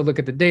doesn't get to look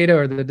at the data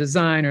or the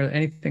design or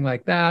anything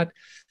like that.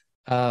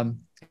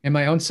 In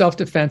my own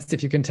self-defense,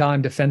 if you can tell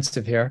I'm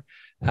defensive here,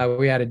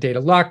 we had a data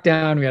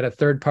lockdown. We had a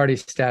third-party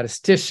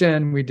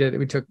statistician. We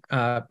took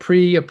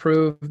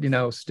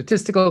pre-approved,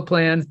 statistical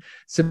plan,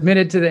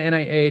 submitted to the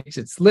NIH.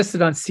 It's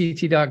listed on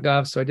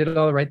ct.gov. So I did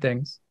all the right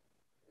things.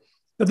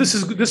 This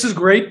is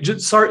great.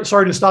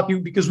 Sorry to stop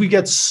you, because we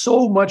get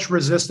so much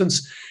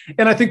resistance,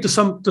 and I think to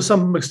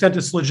some extent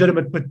it's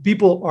legitimate. But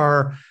people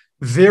are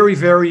very,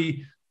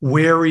 very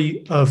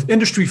wary of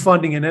industry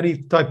funding and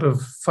any type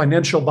of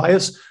financial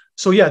bias.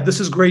 So yeah,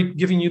 this is great,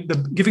 giving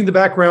the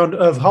background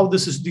of how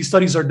these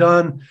studies are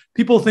done.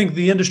 People think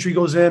the industry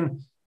goes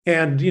in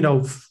and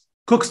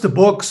cooks the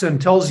books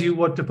and tells you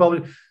what to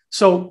publish.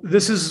 So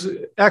this is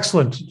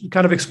excellent,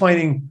 kind of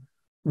explaining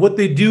what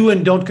they do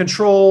and don't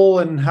control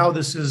and how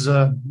this is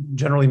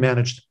generally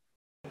managed.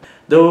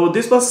 Though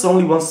this was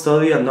only one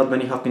study and not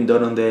many have been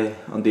done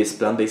on these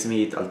plant-based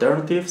meat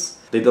alternatives,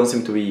 they don't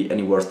seem to be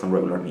any worse than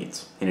regular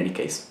meats in any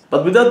case.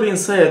 But with that being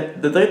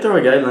said, the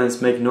dietary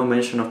guidelines make no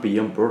mention of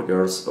Beyond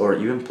Burgers or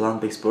even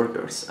plant-based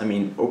burgers. I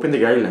mean, open the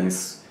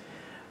guidelines,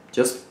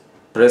 just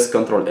press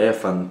Ctrl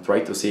F and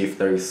try to see if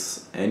there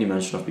is any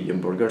mention of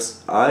Beyond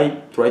Burgers.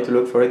 I tried to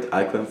look for it,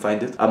 I couldn't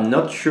find it. I'm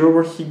not sure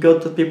where he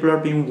got that people are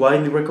being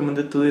widely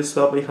recommended to these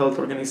swap by health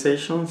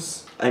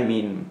organizations. I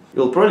mean,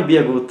 it'll probably be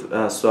a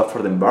good swap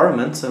for the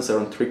environment, since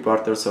around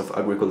 3/4 of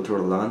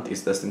agricultural land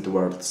is destined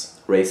towards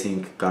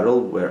raising cattle,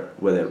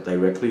 whether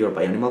directly or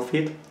by animal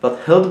feed.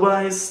 But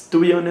health-wise,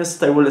 to be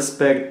honest, I will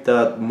expect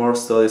that more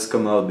studies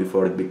come out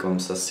before it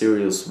becomes a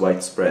serious,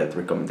 widespread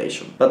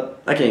recommendation.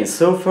 But again,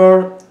 so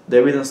far, the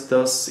evidence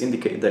does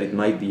indicate that it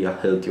might be a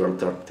healthier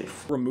alternative.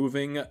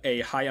 Removing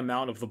a high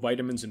amount of the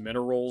vitamins and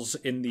minerals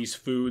in these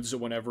foods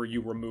whenever you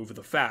remove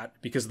the fat,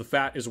 because the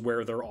fat is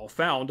where they're all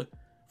found.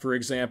 For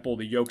example,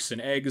 the yolks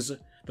in eggs,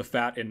 the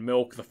fat in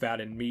milk, the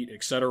fat in meat,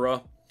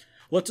 etc.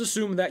 Let's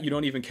assume that you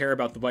don't even care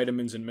about the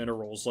vitamins and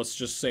minerals. Let's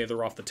just say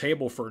they're off the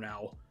table for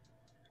now.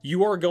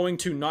 You are going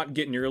to not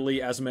get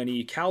nearly as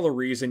many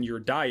calories in your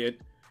diet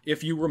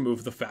if you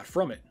remove the fat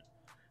from it.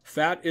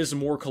 Fat is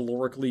more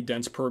calorically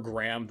dense per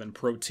gram than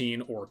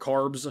protein or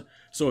carbs,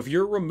 so if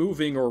you're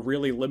removing or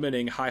really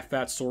limiting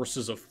high-fat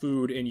sources of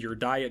food in your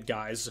diet,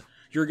 guys,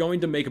 you're going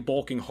to make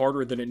bulking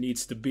harder than it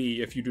needs to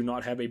be if you do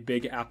not have a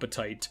big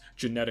appetite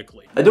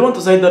genetically. I do want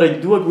to say that I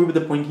do agree with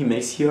the point he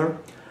makes here.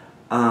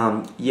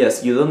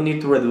 Yes, you don't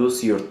need to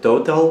reduce your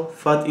total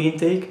fat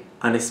intake,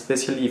 and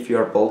especially if you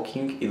are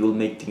bulking, it will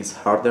make things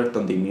harder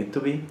than they need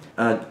to be.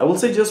 I would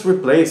say just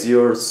replace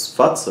your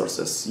fat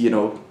sources,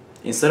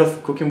 Instead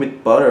of cooking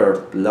with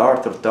butter,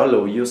 lard or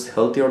tallow, use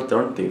healthy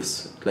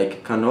alternatives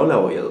like canola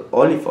oil,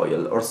 olive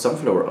oil or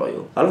sunflower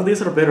oil. All of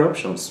these are better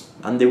options,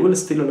 and they will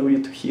still allow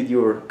you to hit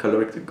your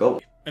caloric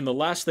goal. And the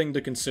last thing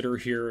to consider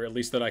here, at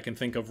least that I can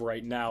think of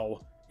right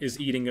now, is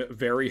eating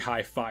very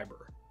high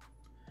fiber.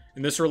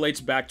 And this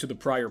relates back to the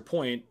prior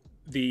point.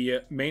 The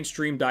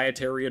mainstream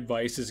dietary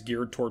advice is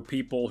geared toward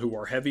people who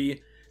are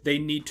heavy. They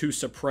need to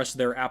suppress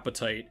their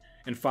appetite,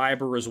 and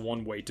fiber is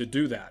one way to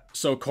do that.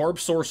 So carb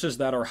sources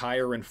that are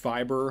higher in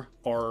fiber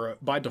are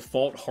by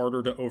default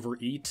harder to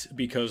overeat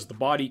because the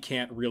body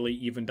can't really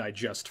even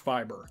digest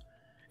fiber.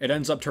 It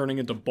ends up turning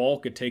into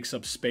bulk, it takes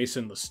up space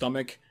in the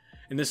stomach,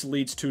 and this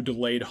leads to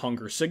delayed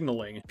hunger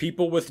signaling.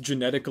 People with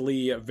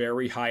genetically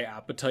very high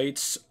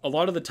appetites, a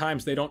lot of the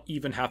times they don't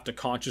even have to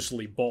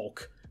consciously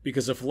bulk,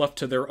 because if left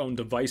to their own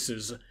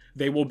devices,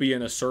 they will be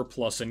in a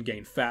surplus and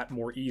gain fat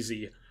more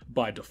easy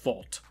by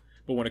default.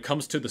 But when it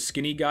comes to the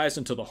skinny guys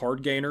and to the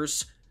hard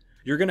gainers,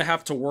 you're going to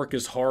have to work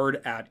as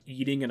hard at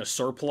eating in a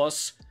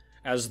surplus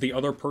as the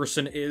other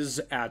person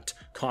is at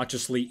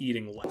consciously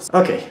eating less.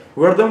 Okay,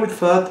 we're done with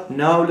fat,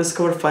 now let's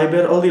cover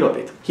fiber a little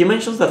bit. He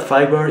mentions that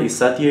fiber is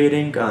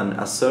satiating and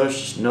as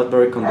such not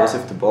very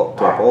conducive to a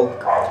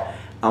bulk.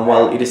 And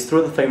while it is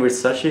true that fiber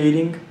is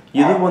satiating,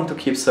 you do want to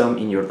keep some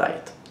in your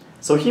diet.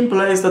 So he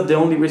implies that the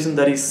only reason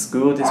that is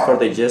good is for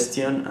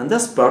digestion, and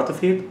that's part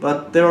of it,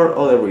 but there are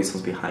other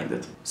reasons behind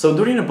it. So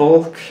during a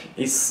bulk,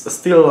 it's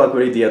still a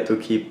good idea to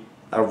keep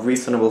a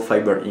reasonable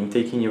fiber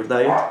intake in your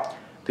diet.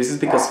 This is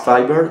because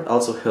fiber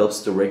also helps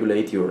to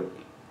regulate your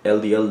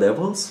LDL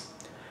levels.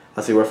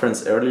 As I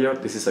referenced earlier,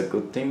 this is a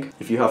good thing.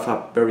 If you have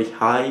a very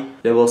high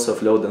levels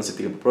of low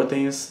density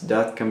proteins,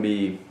 that can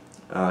be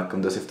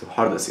conducive to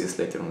heart disease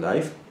later in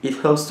life. It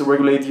helps to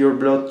regulate your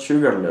blood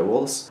sugar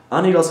levels,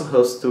 and it also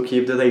helps to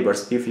keep the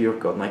diversity of your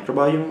gut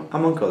microbiome,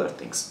 among other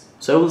things.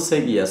 So I will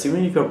say yes,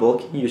 even if you're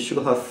bulking, you should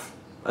have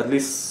at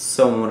least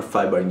some amount of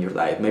fiber in your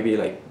diet. Maybe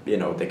like, the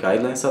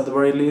guidelines at the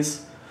very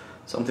least,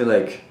 something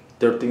like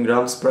 13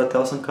 grams per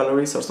 1,000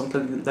 calories or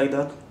something like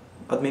that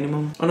at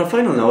minimum. On a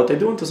final note, I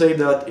do want to say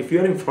that if you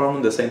are informed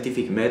on the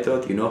scientific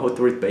method, you know how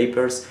to read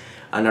papers,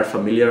 and are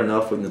familiar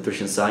enough with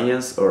nutrition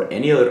science or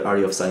any other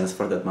area of science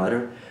for that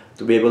matter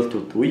to be able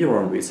to do your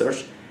own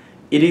research,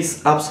 it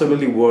is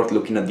absolutely worth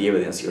looking at the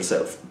evidence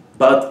yourself.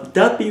 But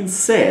that being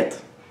said,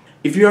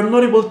 if you are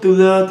not able to do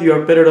that, you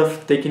are better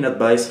off taking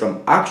advice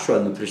from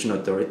actual nutrition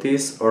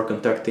authorities or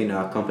contacting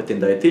a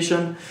competent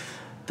dietitian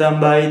than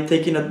by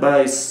taking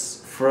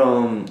advice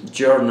from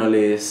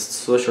journalists,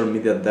 social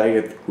media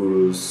diet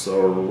gurus,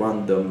 or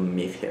random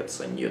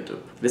meatheads on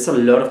YouTube. There's a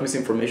lot of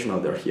misinformation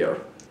out there here.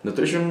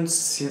 Nutrition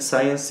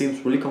science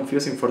seems really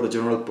confusing for the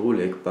general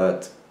public,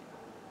 but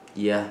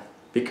yeah,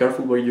 be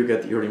careful where you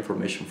get your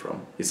information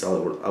from, is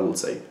all I will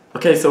say.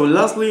 Okay, so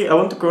lastly, I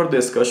want to cover the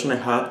discussion I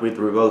had with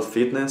Rebel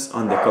Fitness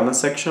on the comment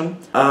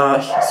section.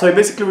 So I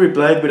basically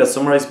replied with a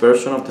summarized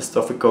version of the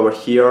stuff we covered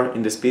here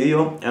in this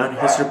video, and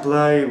his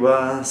reply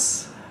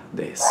was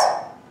this.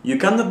 You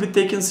cannot be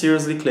taken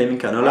seriously claiming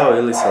canola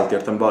oil is healthier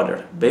than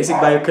butter. Basic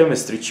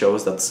biochemistry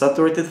shows that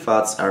saturated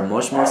fats are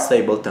much more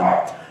stable than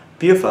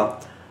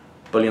PFA,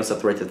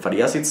 polyunsaturated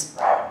fatty acids,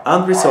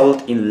 and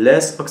result in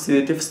less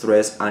oxidative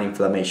stress and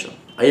inflammation.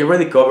 I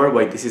already covered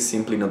why this is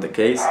simply not the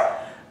case.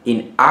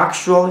 In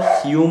actual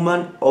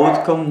human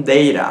outcome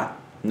data,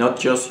 not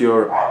just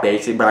your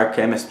basic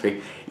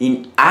biochemistry,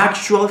 in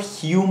actual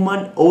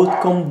human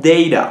outcome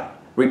data,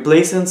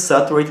 replacing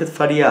saturated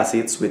fatty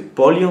acids with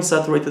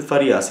polyunsaturated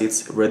fatty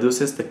acids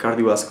reduces the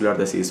cardiovascular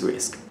disease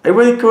risk. I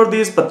already covered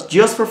this, but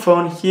just for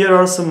fun, here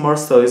are some more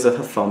studies that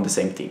have found the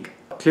same thing.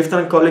 Clifton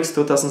and colleagues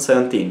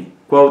 2017,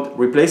 quote,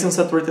 replacing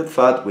saturated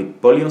fat with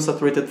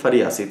polyunsaturated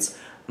fatty acids,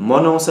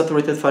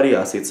 monounsaturated fatty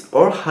acids,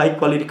 or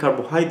high-quality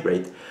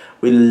carbohydrate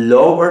will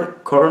lower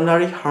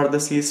coronary heart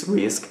disease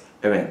risk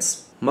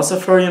events.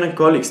 Mossafarian and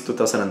colleagues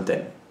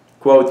 2010,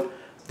 quote,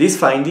 these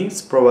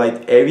findings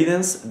provide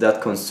evidence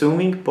that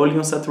consuming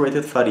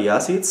polyunsaturated fatty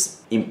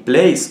acids in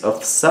place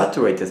of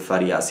saturated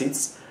fatty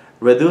acids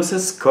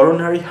reduces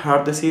coronary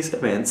heart disease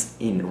events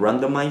in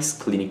randomized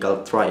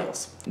clinical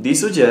trials.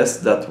 This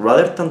suggests that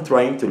rather than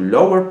trying to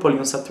lower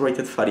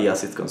polyunsaturated fatty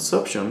acid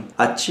consumption,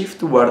 achieve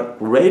toward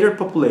greater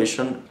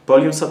population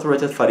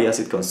polyunsaturated fatty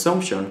acid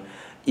consumption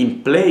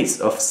in place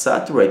of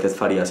saturated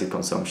fatty acid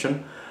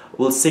consumption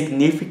will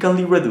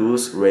significantly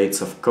reduce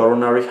rates of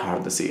coronary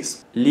heart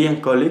disease. Lee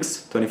and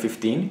colleagues,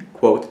 2015,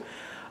 quote,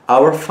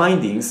 our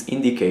findings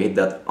indicate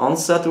that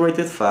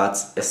unsaturated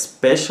fats,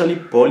 especially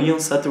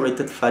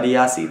polyunsaturated fatty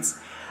acids,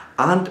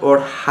 and/or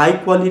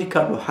high-quality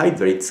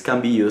carbohydrates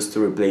can be used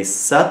to replace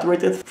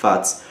saturated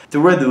fats to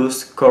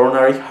reduce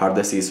coronary heart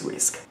disease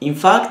risk. In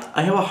fact,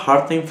 I have a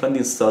hard time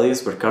finding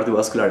studies where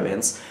cardiovascular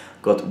events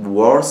got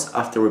worse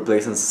after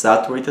replacing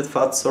saturated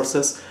fat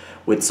sources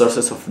with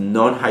sources of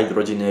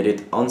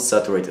non-hydrogenated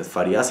unsaturated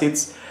fatty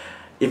acids.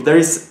 If there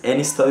is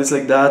any studies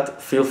like that,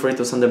 feel free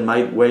to send them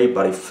my way,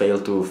 but I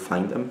failed to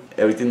find them.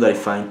 Everything that I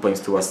find points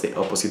towards the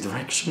opposite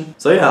direction.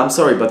 So yeah, I'm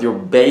sorry, but your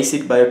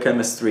basic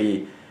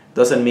biochemistry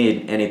doesn't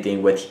mean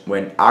anything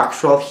when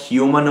actual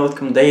human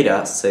outcome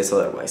data says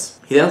otherwise.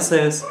 He then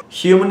says,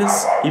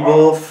 humans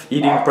evolve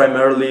eating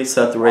primarily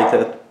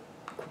saturated,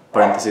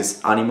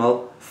 parenthesis,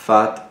 animal,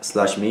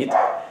 fat/meat.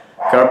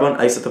 Carbon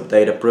isotope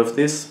data prove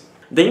this.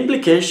 The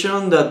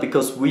implication that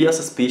because we as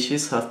a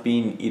species have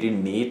been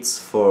eating meats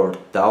for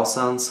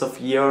thousands of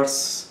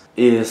years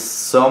is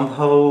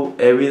somehow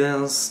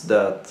evidence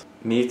that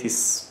meat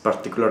is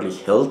particularly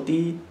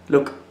healthy.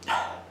 Look,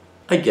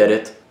 I get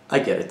it.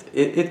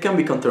 It can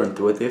be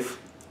counterintuitive.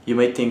 You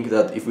may think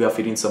that if we have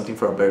eaten something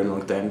for a very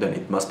long time, then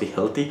it must be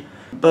healthy.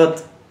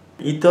 But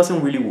it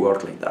doesn't really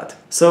work like that.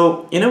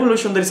 So in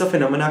evolution there is a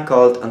phenomenon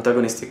called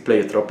antagonistic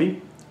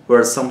pleiotropy,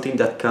 where something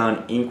that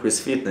can increase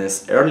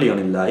fitness early on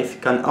in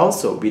life can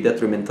also be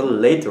detrimental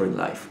later in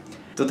life.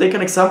 To take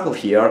an example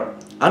here,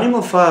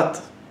 animal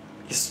fat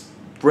is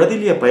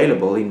readily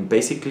available in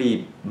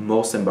basically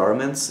most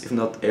environments, if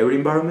not every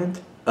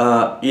environment.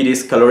 It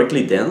is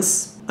calorically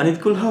dense, and it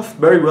could have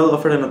very well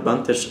offered an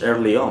advantage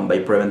early on by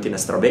preventing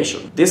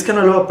starvation. This can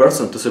allow a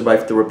person to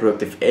survive to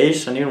reproductive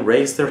age and even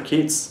raise their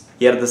kids,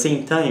 yet at the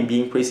same time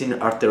be increasing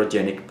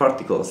arterogenic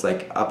particles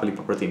like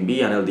apolipoprotein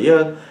B and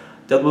LDL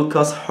that will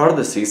cause heart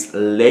disease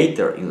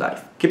later in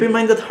life. Keep in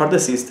mind that heart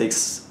disease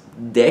takes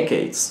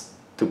decades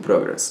to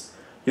progress.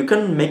 You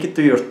can make it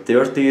to your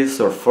 30s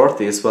or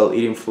 40s while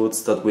eating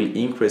foods that will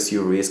increase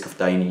your risk of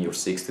dying in your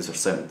 60s or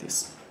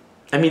 70s.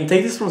 I mean,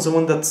 take this from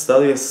someone that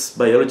studies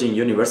biology in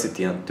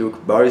university and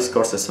took various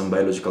courses on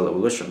biological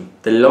evolution.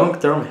 The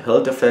long-term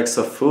health effects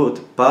of food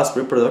past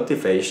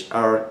reproductive age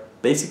are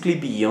basically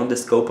beyond the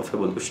scope of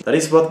evolution.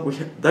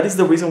 That is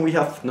the reason we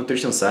have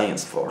nutrition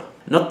science for.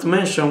 Not to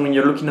mention, when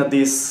you're looking at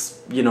these,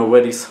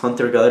 where these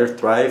hunter-gatherer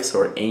tribes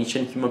or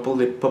ancient human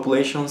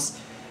populations,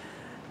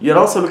 you're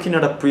also looking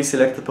at a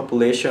pre-selected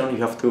population.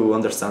 You have to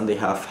understand they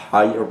have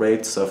higher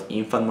rates of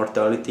infant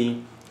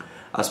mortality,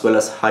 as well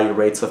as higher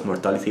rates of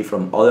mortality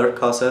from other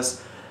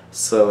causes.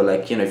 So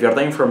like, if you're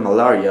dying from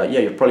malaria, yeah,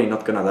 you're probably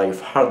not gonna die of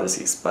heart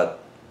disease, but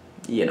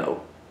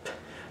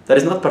that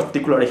is not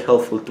particularly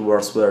helpful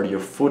towards whether your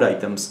food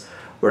items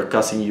were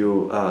causing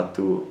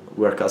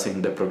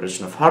the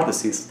progression of heart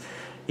disease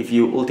if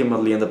you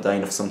ultimately end up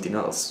dying of something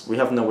else. We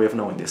have no way of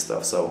knowing this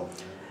stuff. So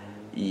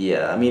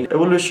yeah, I mean,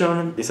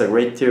 evolution is a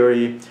great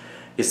theory.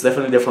 It's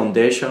definitely the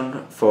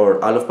foundation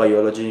for all of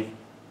biology.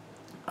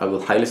 I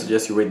will highly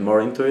suggest you read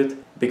more into it,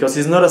 because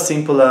it's not as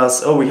simple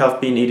as, oh, we have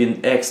been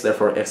eating X,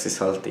 therefore X is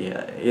healthy.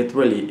 It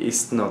really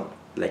is not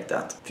like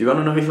that. If you want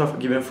to know if a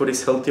given food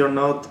is healthy or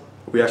not,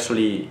 we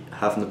actually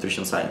have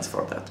nutrition science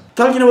for that.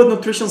 Talking about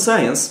nutrition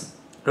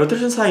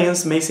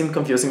science may seem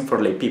confusing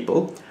for lay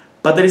people,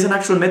 but there is an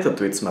actual method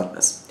to its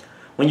madness.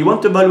 When you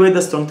want to evaluate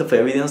the strength of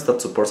evidence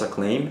that supports a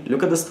claim,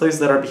 look at the studies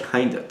that are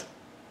behind it.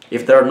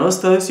 If there are no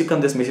studies, you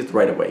can dismiss it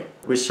right away,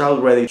 which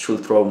already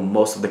should throw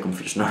most of the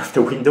confusion out of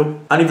the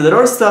window. And if there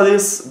are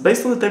studies,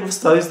 based on the type of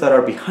studies that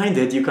are behind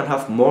it, you can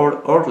have more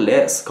or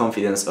less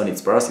confidence on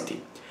its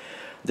veracity.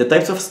 The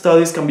types of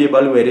studies can be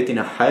evaluated in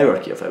a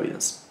hierarchy of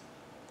evidence.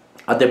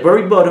 At the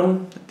very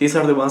bottom, these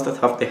are the ones that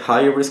have the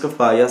higher risk of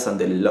bias and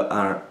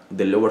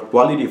the lower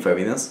quality of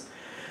evidence.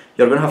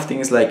 You're going to have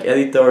things like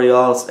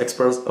editorials,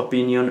 experts'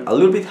 opinion. A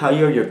little bit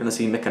higher, you're going to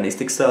see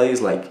mechanistic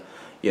studies like,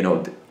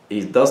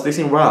 it does this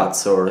in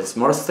rats, or it's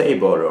more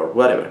stable, or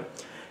whatever.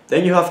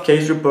 Then you have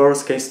case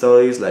reports, case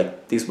studies,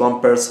 like this one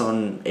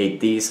person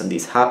ate this and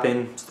this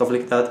happened, stuff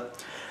like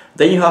that.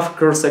 Then you have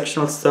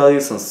cross-sectional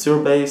studies and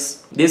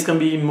surveys. These can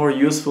be more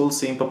useful,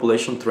 seeing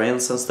population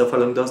trends and stuff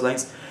along those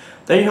lines.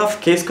 Then you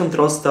have case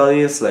control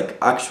studies, like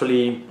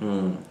actually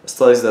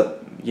studies that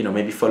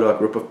maybe follow a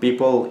group of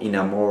people in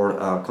a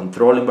more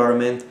controlled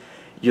environment.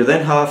 You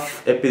then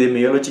have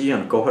epidemiology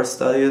and cohort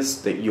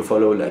studies that you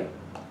follow like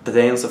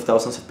tens of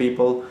thousands of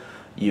people.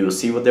 You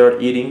see what they're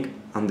eating,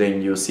 and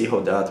then you see how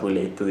that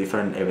relates to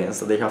different events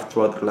that they have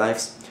throughout their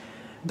lives.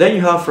 Then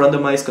you have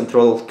randomized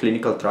controlled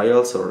clinical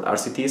trials, or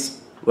RCTs,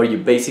 where you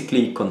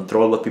basically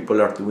control what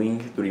people are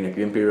doing during a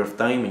given period of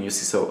time, and you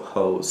see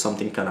how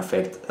something can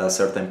affect a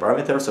certain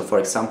parameter. So for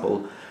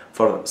example,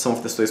 for some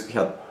of the studies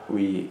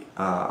we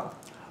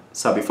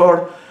saw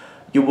before,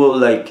 you will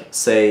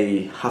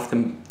have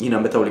them in a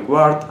metabolic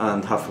ward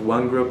and have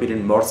one group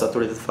eating more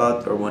saturated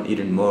fat or one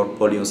eating more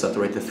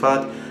polyunsaturated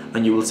fat,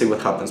 and you will see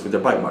what happens with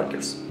their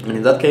biomarkers. And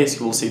in that case,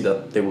 you will see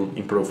that they will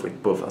improve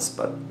with both us,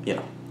 but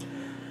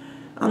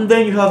And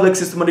then you have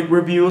systematic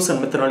reviews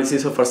and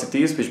meta-analysis of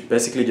RCTs, which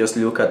basically just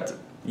look at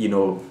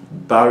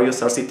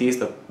various RCTs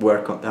that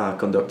were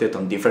conducted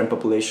on different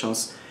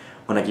populations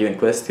on a given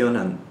question,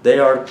 and they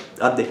are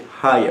at the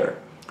higher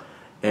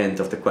end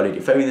of the quality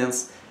of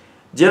evidence.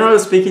 Generally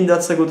speaking,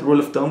 that's a good rule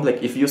of thumb.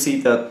 Like if you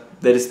see that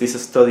there is this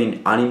study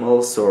in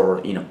animals or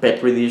in a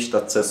petri dish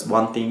that says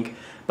one thing,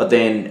 but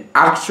then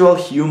actual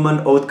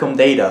human outcome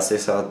data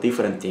says a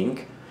different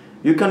thing,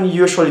 you can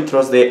usually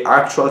trust the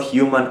actual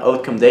human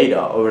outcome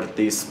data over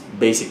this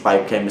basic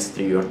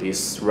biochemistry or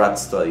this rat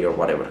study or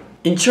whatever.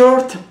 In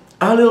short,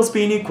 all else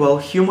being equal,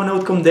 human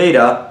outcome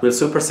data will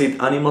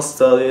supersede animal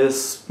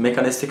studies,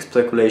 mechanistic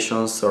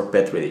speculations, or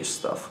petri dish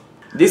stuff.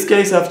 In this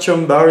case, I've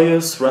shown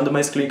various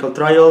randomized clinical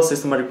trials,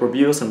 systematic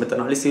reviews, and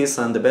meta-analysis,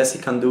 and the best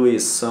it can do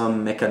is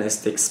some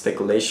mechanistic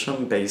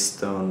speculation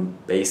based on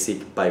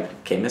basic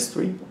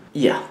biochemistry.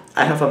 Yeah,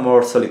 I have a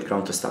more solid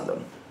ground to stand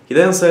on. He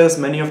then says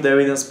many of the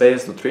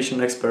evidence-based nutrition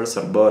experts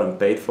are bought and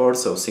paid for,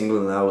 so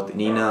singling out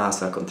Nina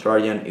as a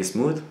contrarian is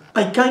moot.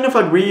 I kind of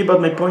agree,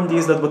 but my point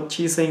is that what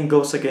she's saying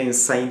goes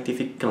against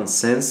scientific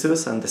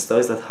consensus and the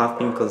studies that have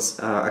been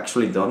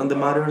actually done on the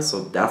matter,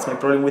 so that's my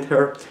problem with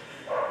her.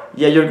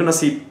 Yeah, you're gonna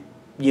see,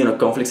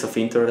 conflicts of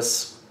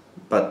interest,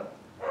 but,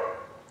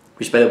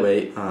 which by the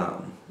way,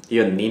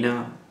 even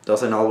Nina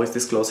doesn't always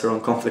disclose her own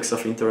conflicts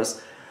of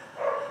interest.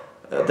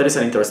 There is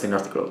an interesting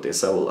article of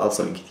this, I will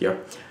also link it here.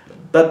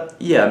 But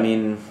yeah, I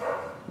mean,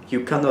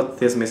 you cannot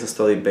dismiss a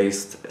study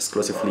based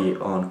exclusively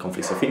on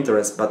conflicts of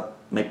interest, but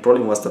my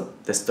problem was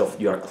that the stuff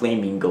you are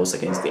claiming goes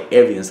against the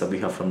evidence that we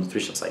have from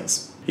nutrition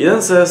science. He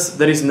then says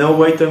there is no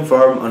way to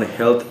inform on a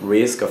health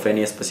risk of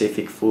any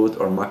specific food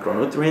or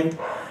macronutrient.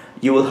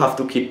 You will have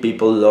to keep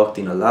people locked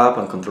in a lab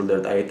and control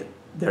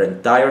their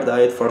entire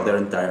diet for their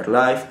entire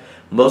life.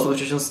 Most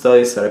nutrition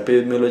studies are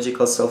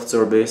epidemiological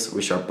self-surveys,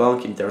 which are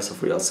bunk in terms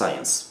of real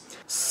science.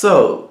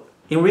 So,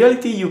 in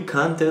reality, you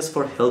can test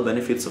for health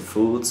benefits of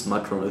foods,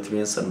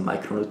 macronutrients and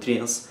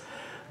micronutrients.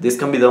 This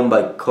can be done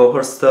by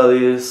cohort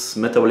studies,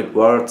 metabolic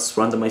wards,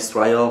 randomized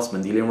trials,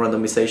 Mendelian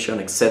randomization,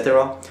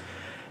 etc.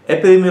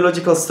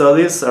 Epidemiological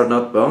studies are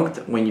not bunked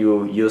when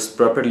you use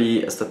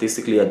properly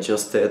statistically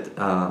adjusted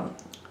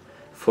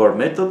for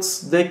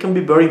methods. They can be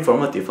very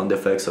informative on the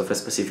effects of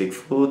specific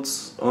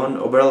foods on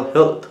overall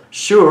health.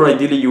 Sure,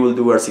 ideally you will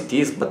do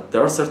RCTs, but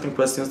there are certain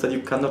questions that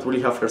you cannot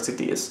really have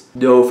RCTs.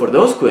 Though for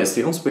those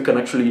questions we can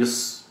actually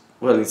use,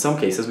 well, in some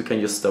cases we can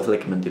use stuff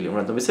like Mendelian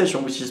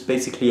randomization, which is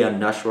basically a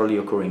naturally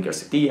occurring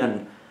RCT.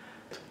 And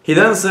he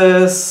then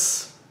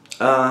says,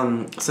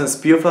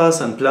 since PFAS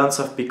and plants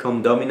have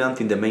become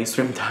dominant in the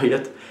mainstream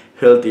diet,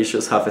 health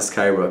issues have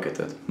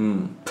skyrocketed.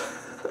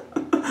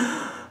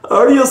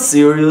 Are you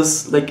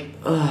serious? Like,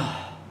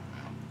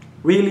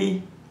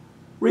 really?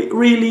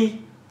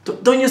 Really?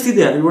 Don't you see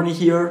the irony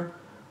here?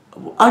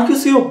 Are you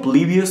so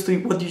oblivious to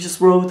what you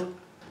just wrote?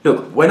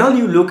 Look, when all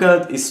you look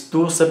at is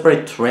two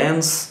separate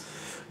trends,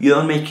 you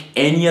don't make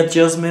any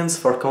adjustments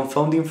for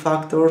confounding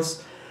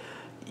factors.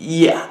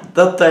 Yeah,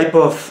 that type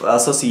of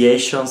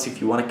associations,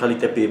 if you want to call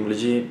it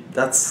epidemiology,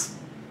 that's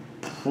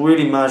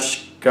pretty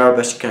much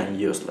garbage can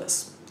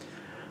useless.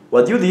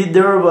 What you did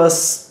there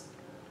was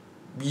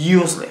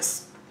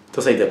useless,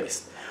 to say the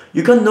least.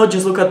 You cannot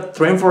just look at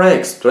trend for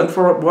X, trend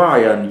for Y,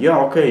 and yeah,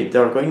 okay, they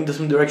are going in the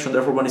same direction,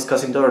 therefore one is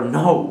causing the other.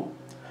 No!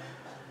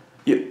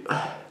 You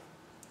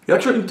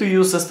actually need to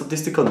use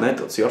statistical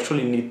methods. You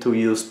actually need to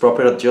use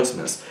proper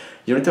adjustments.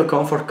 You need to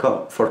account for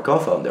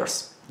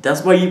confounders.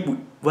 That's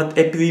what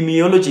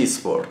epidemiology is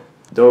for.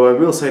 Though I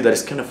will say that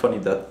it's kind of funny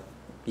that,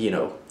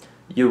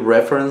 you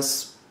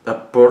reference a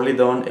poorly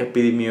done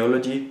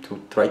epidemiology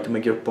to try to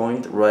make your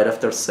point right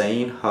after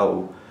saying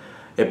how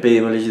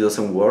epidemiology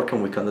doesn't work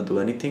and we cannot do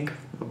anything,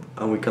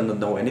 and we cannot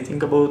know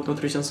anything about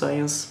nutrition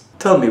science.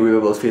 Tell me,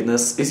 Wearable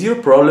Fitness, is your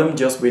problem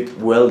just with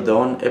well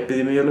done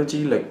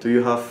epidemiology? Like, do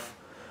you have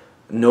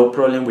no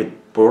problem with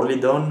poorly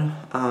done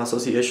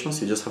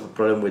associations? You just have a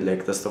problem with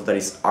like the stuff that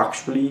is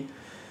actually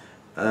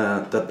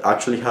that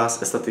actually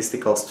has a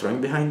statistical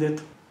strength behind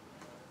it?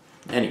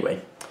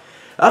 Anyway,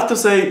 I have to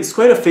say it's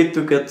quite a feat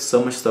to get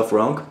so much stuff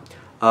wrong.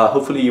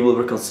 Hopefully you will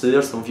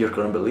reconsider some of your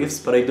current beliefs,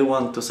 but I do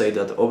want to say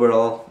that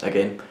overall,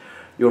 again,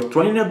 your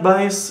training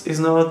advice is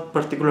not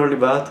particularly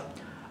bad.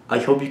 I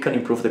hope you can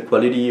improve the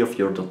quality of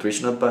your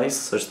nutrition advice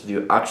such that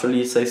you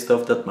actually say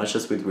stuff that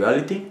matches with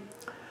reality.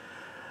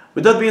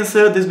 With that being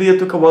said, this video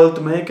took a while to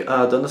make.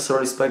 Don't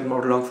necessarily expect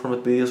more long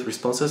format videos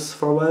responses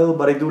for a while,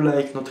 but I do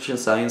like nutrition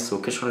science, so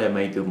occasionally I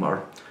may do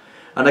more.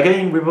 And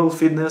again, Wearable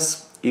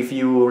Fitness, if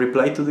you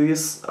reply to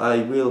this, I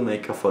will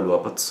make a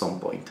follow-up at some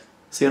point.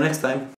 See you next time.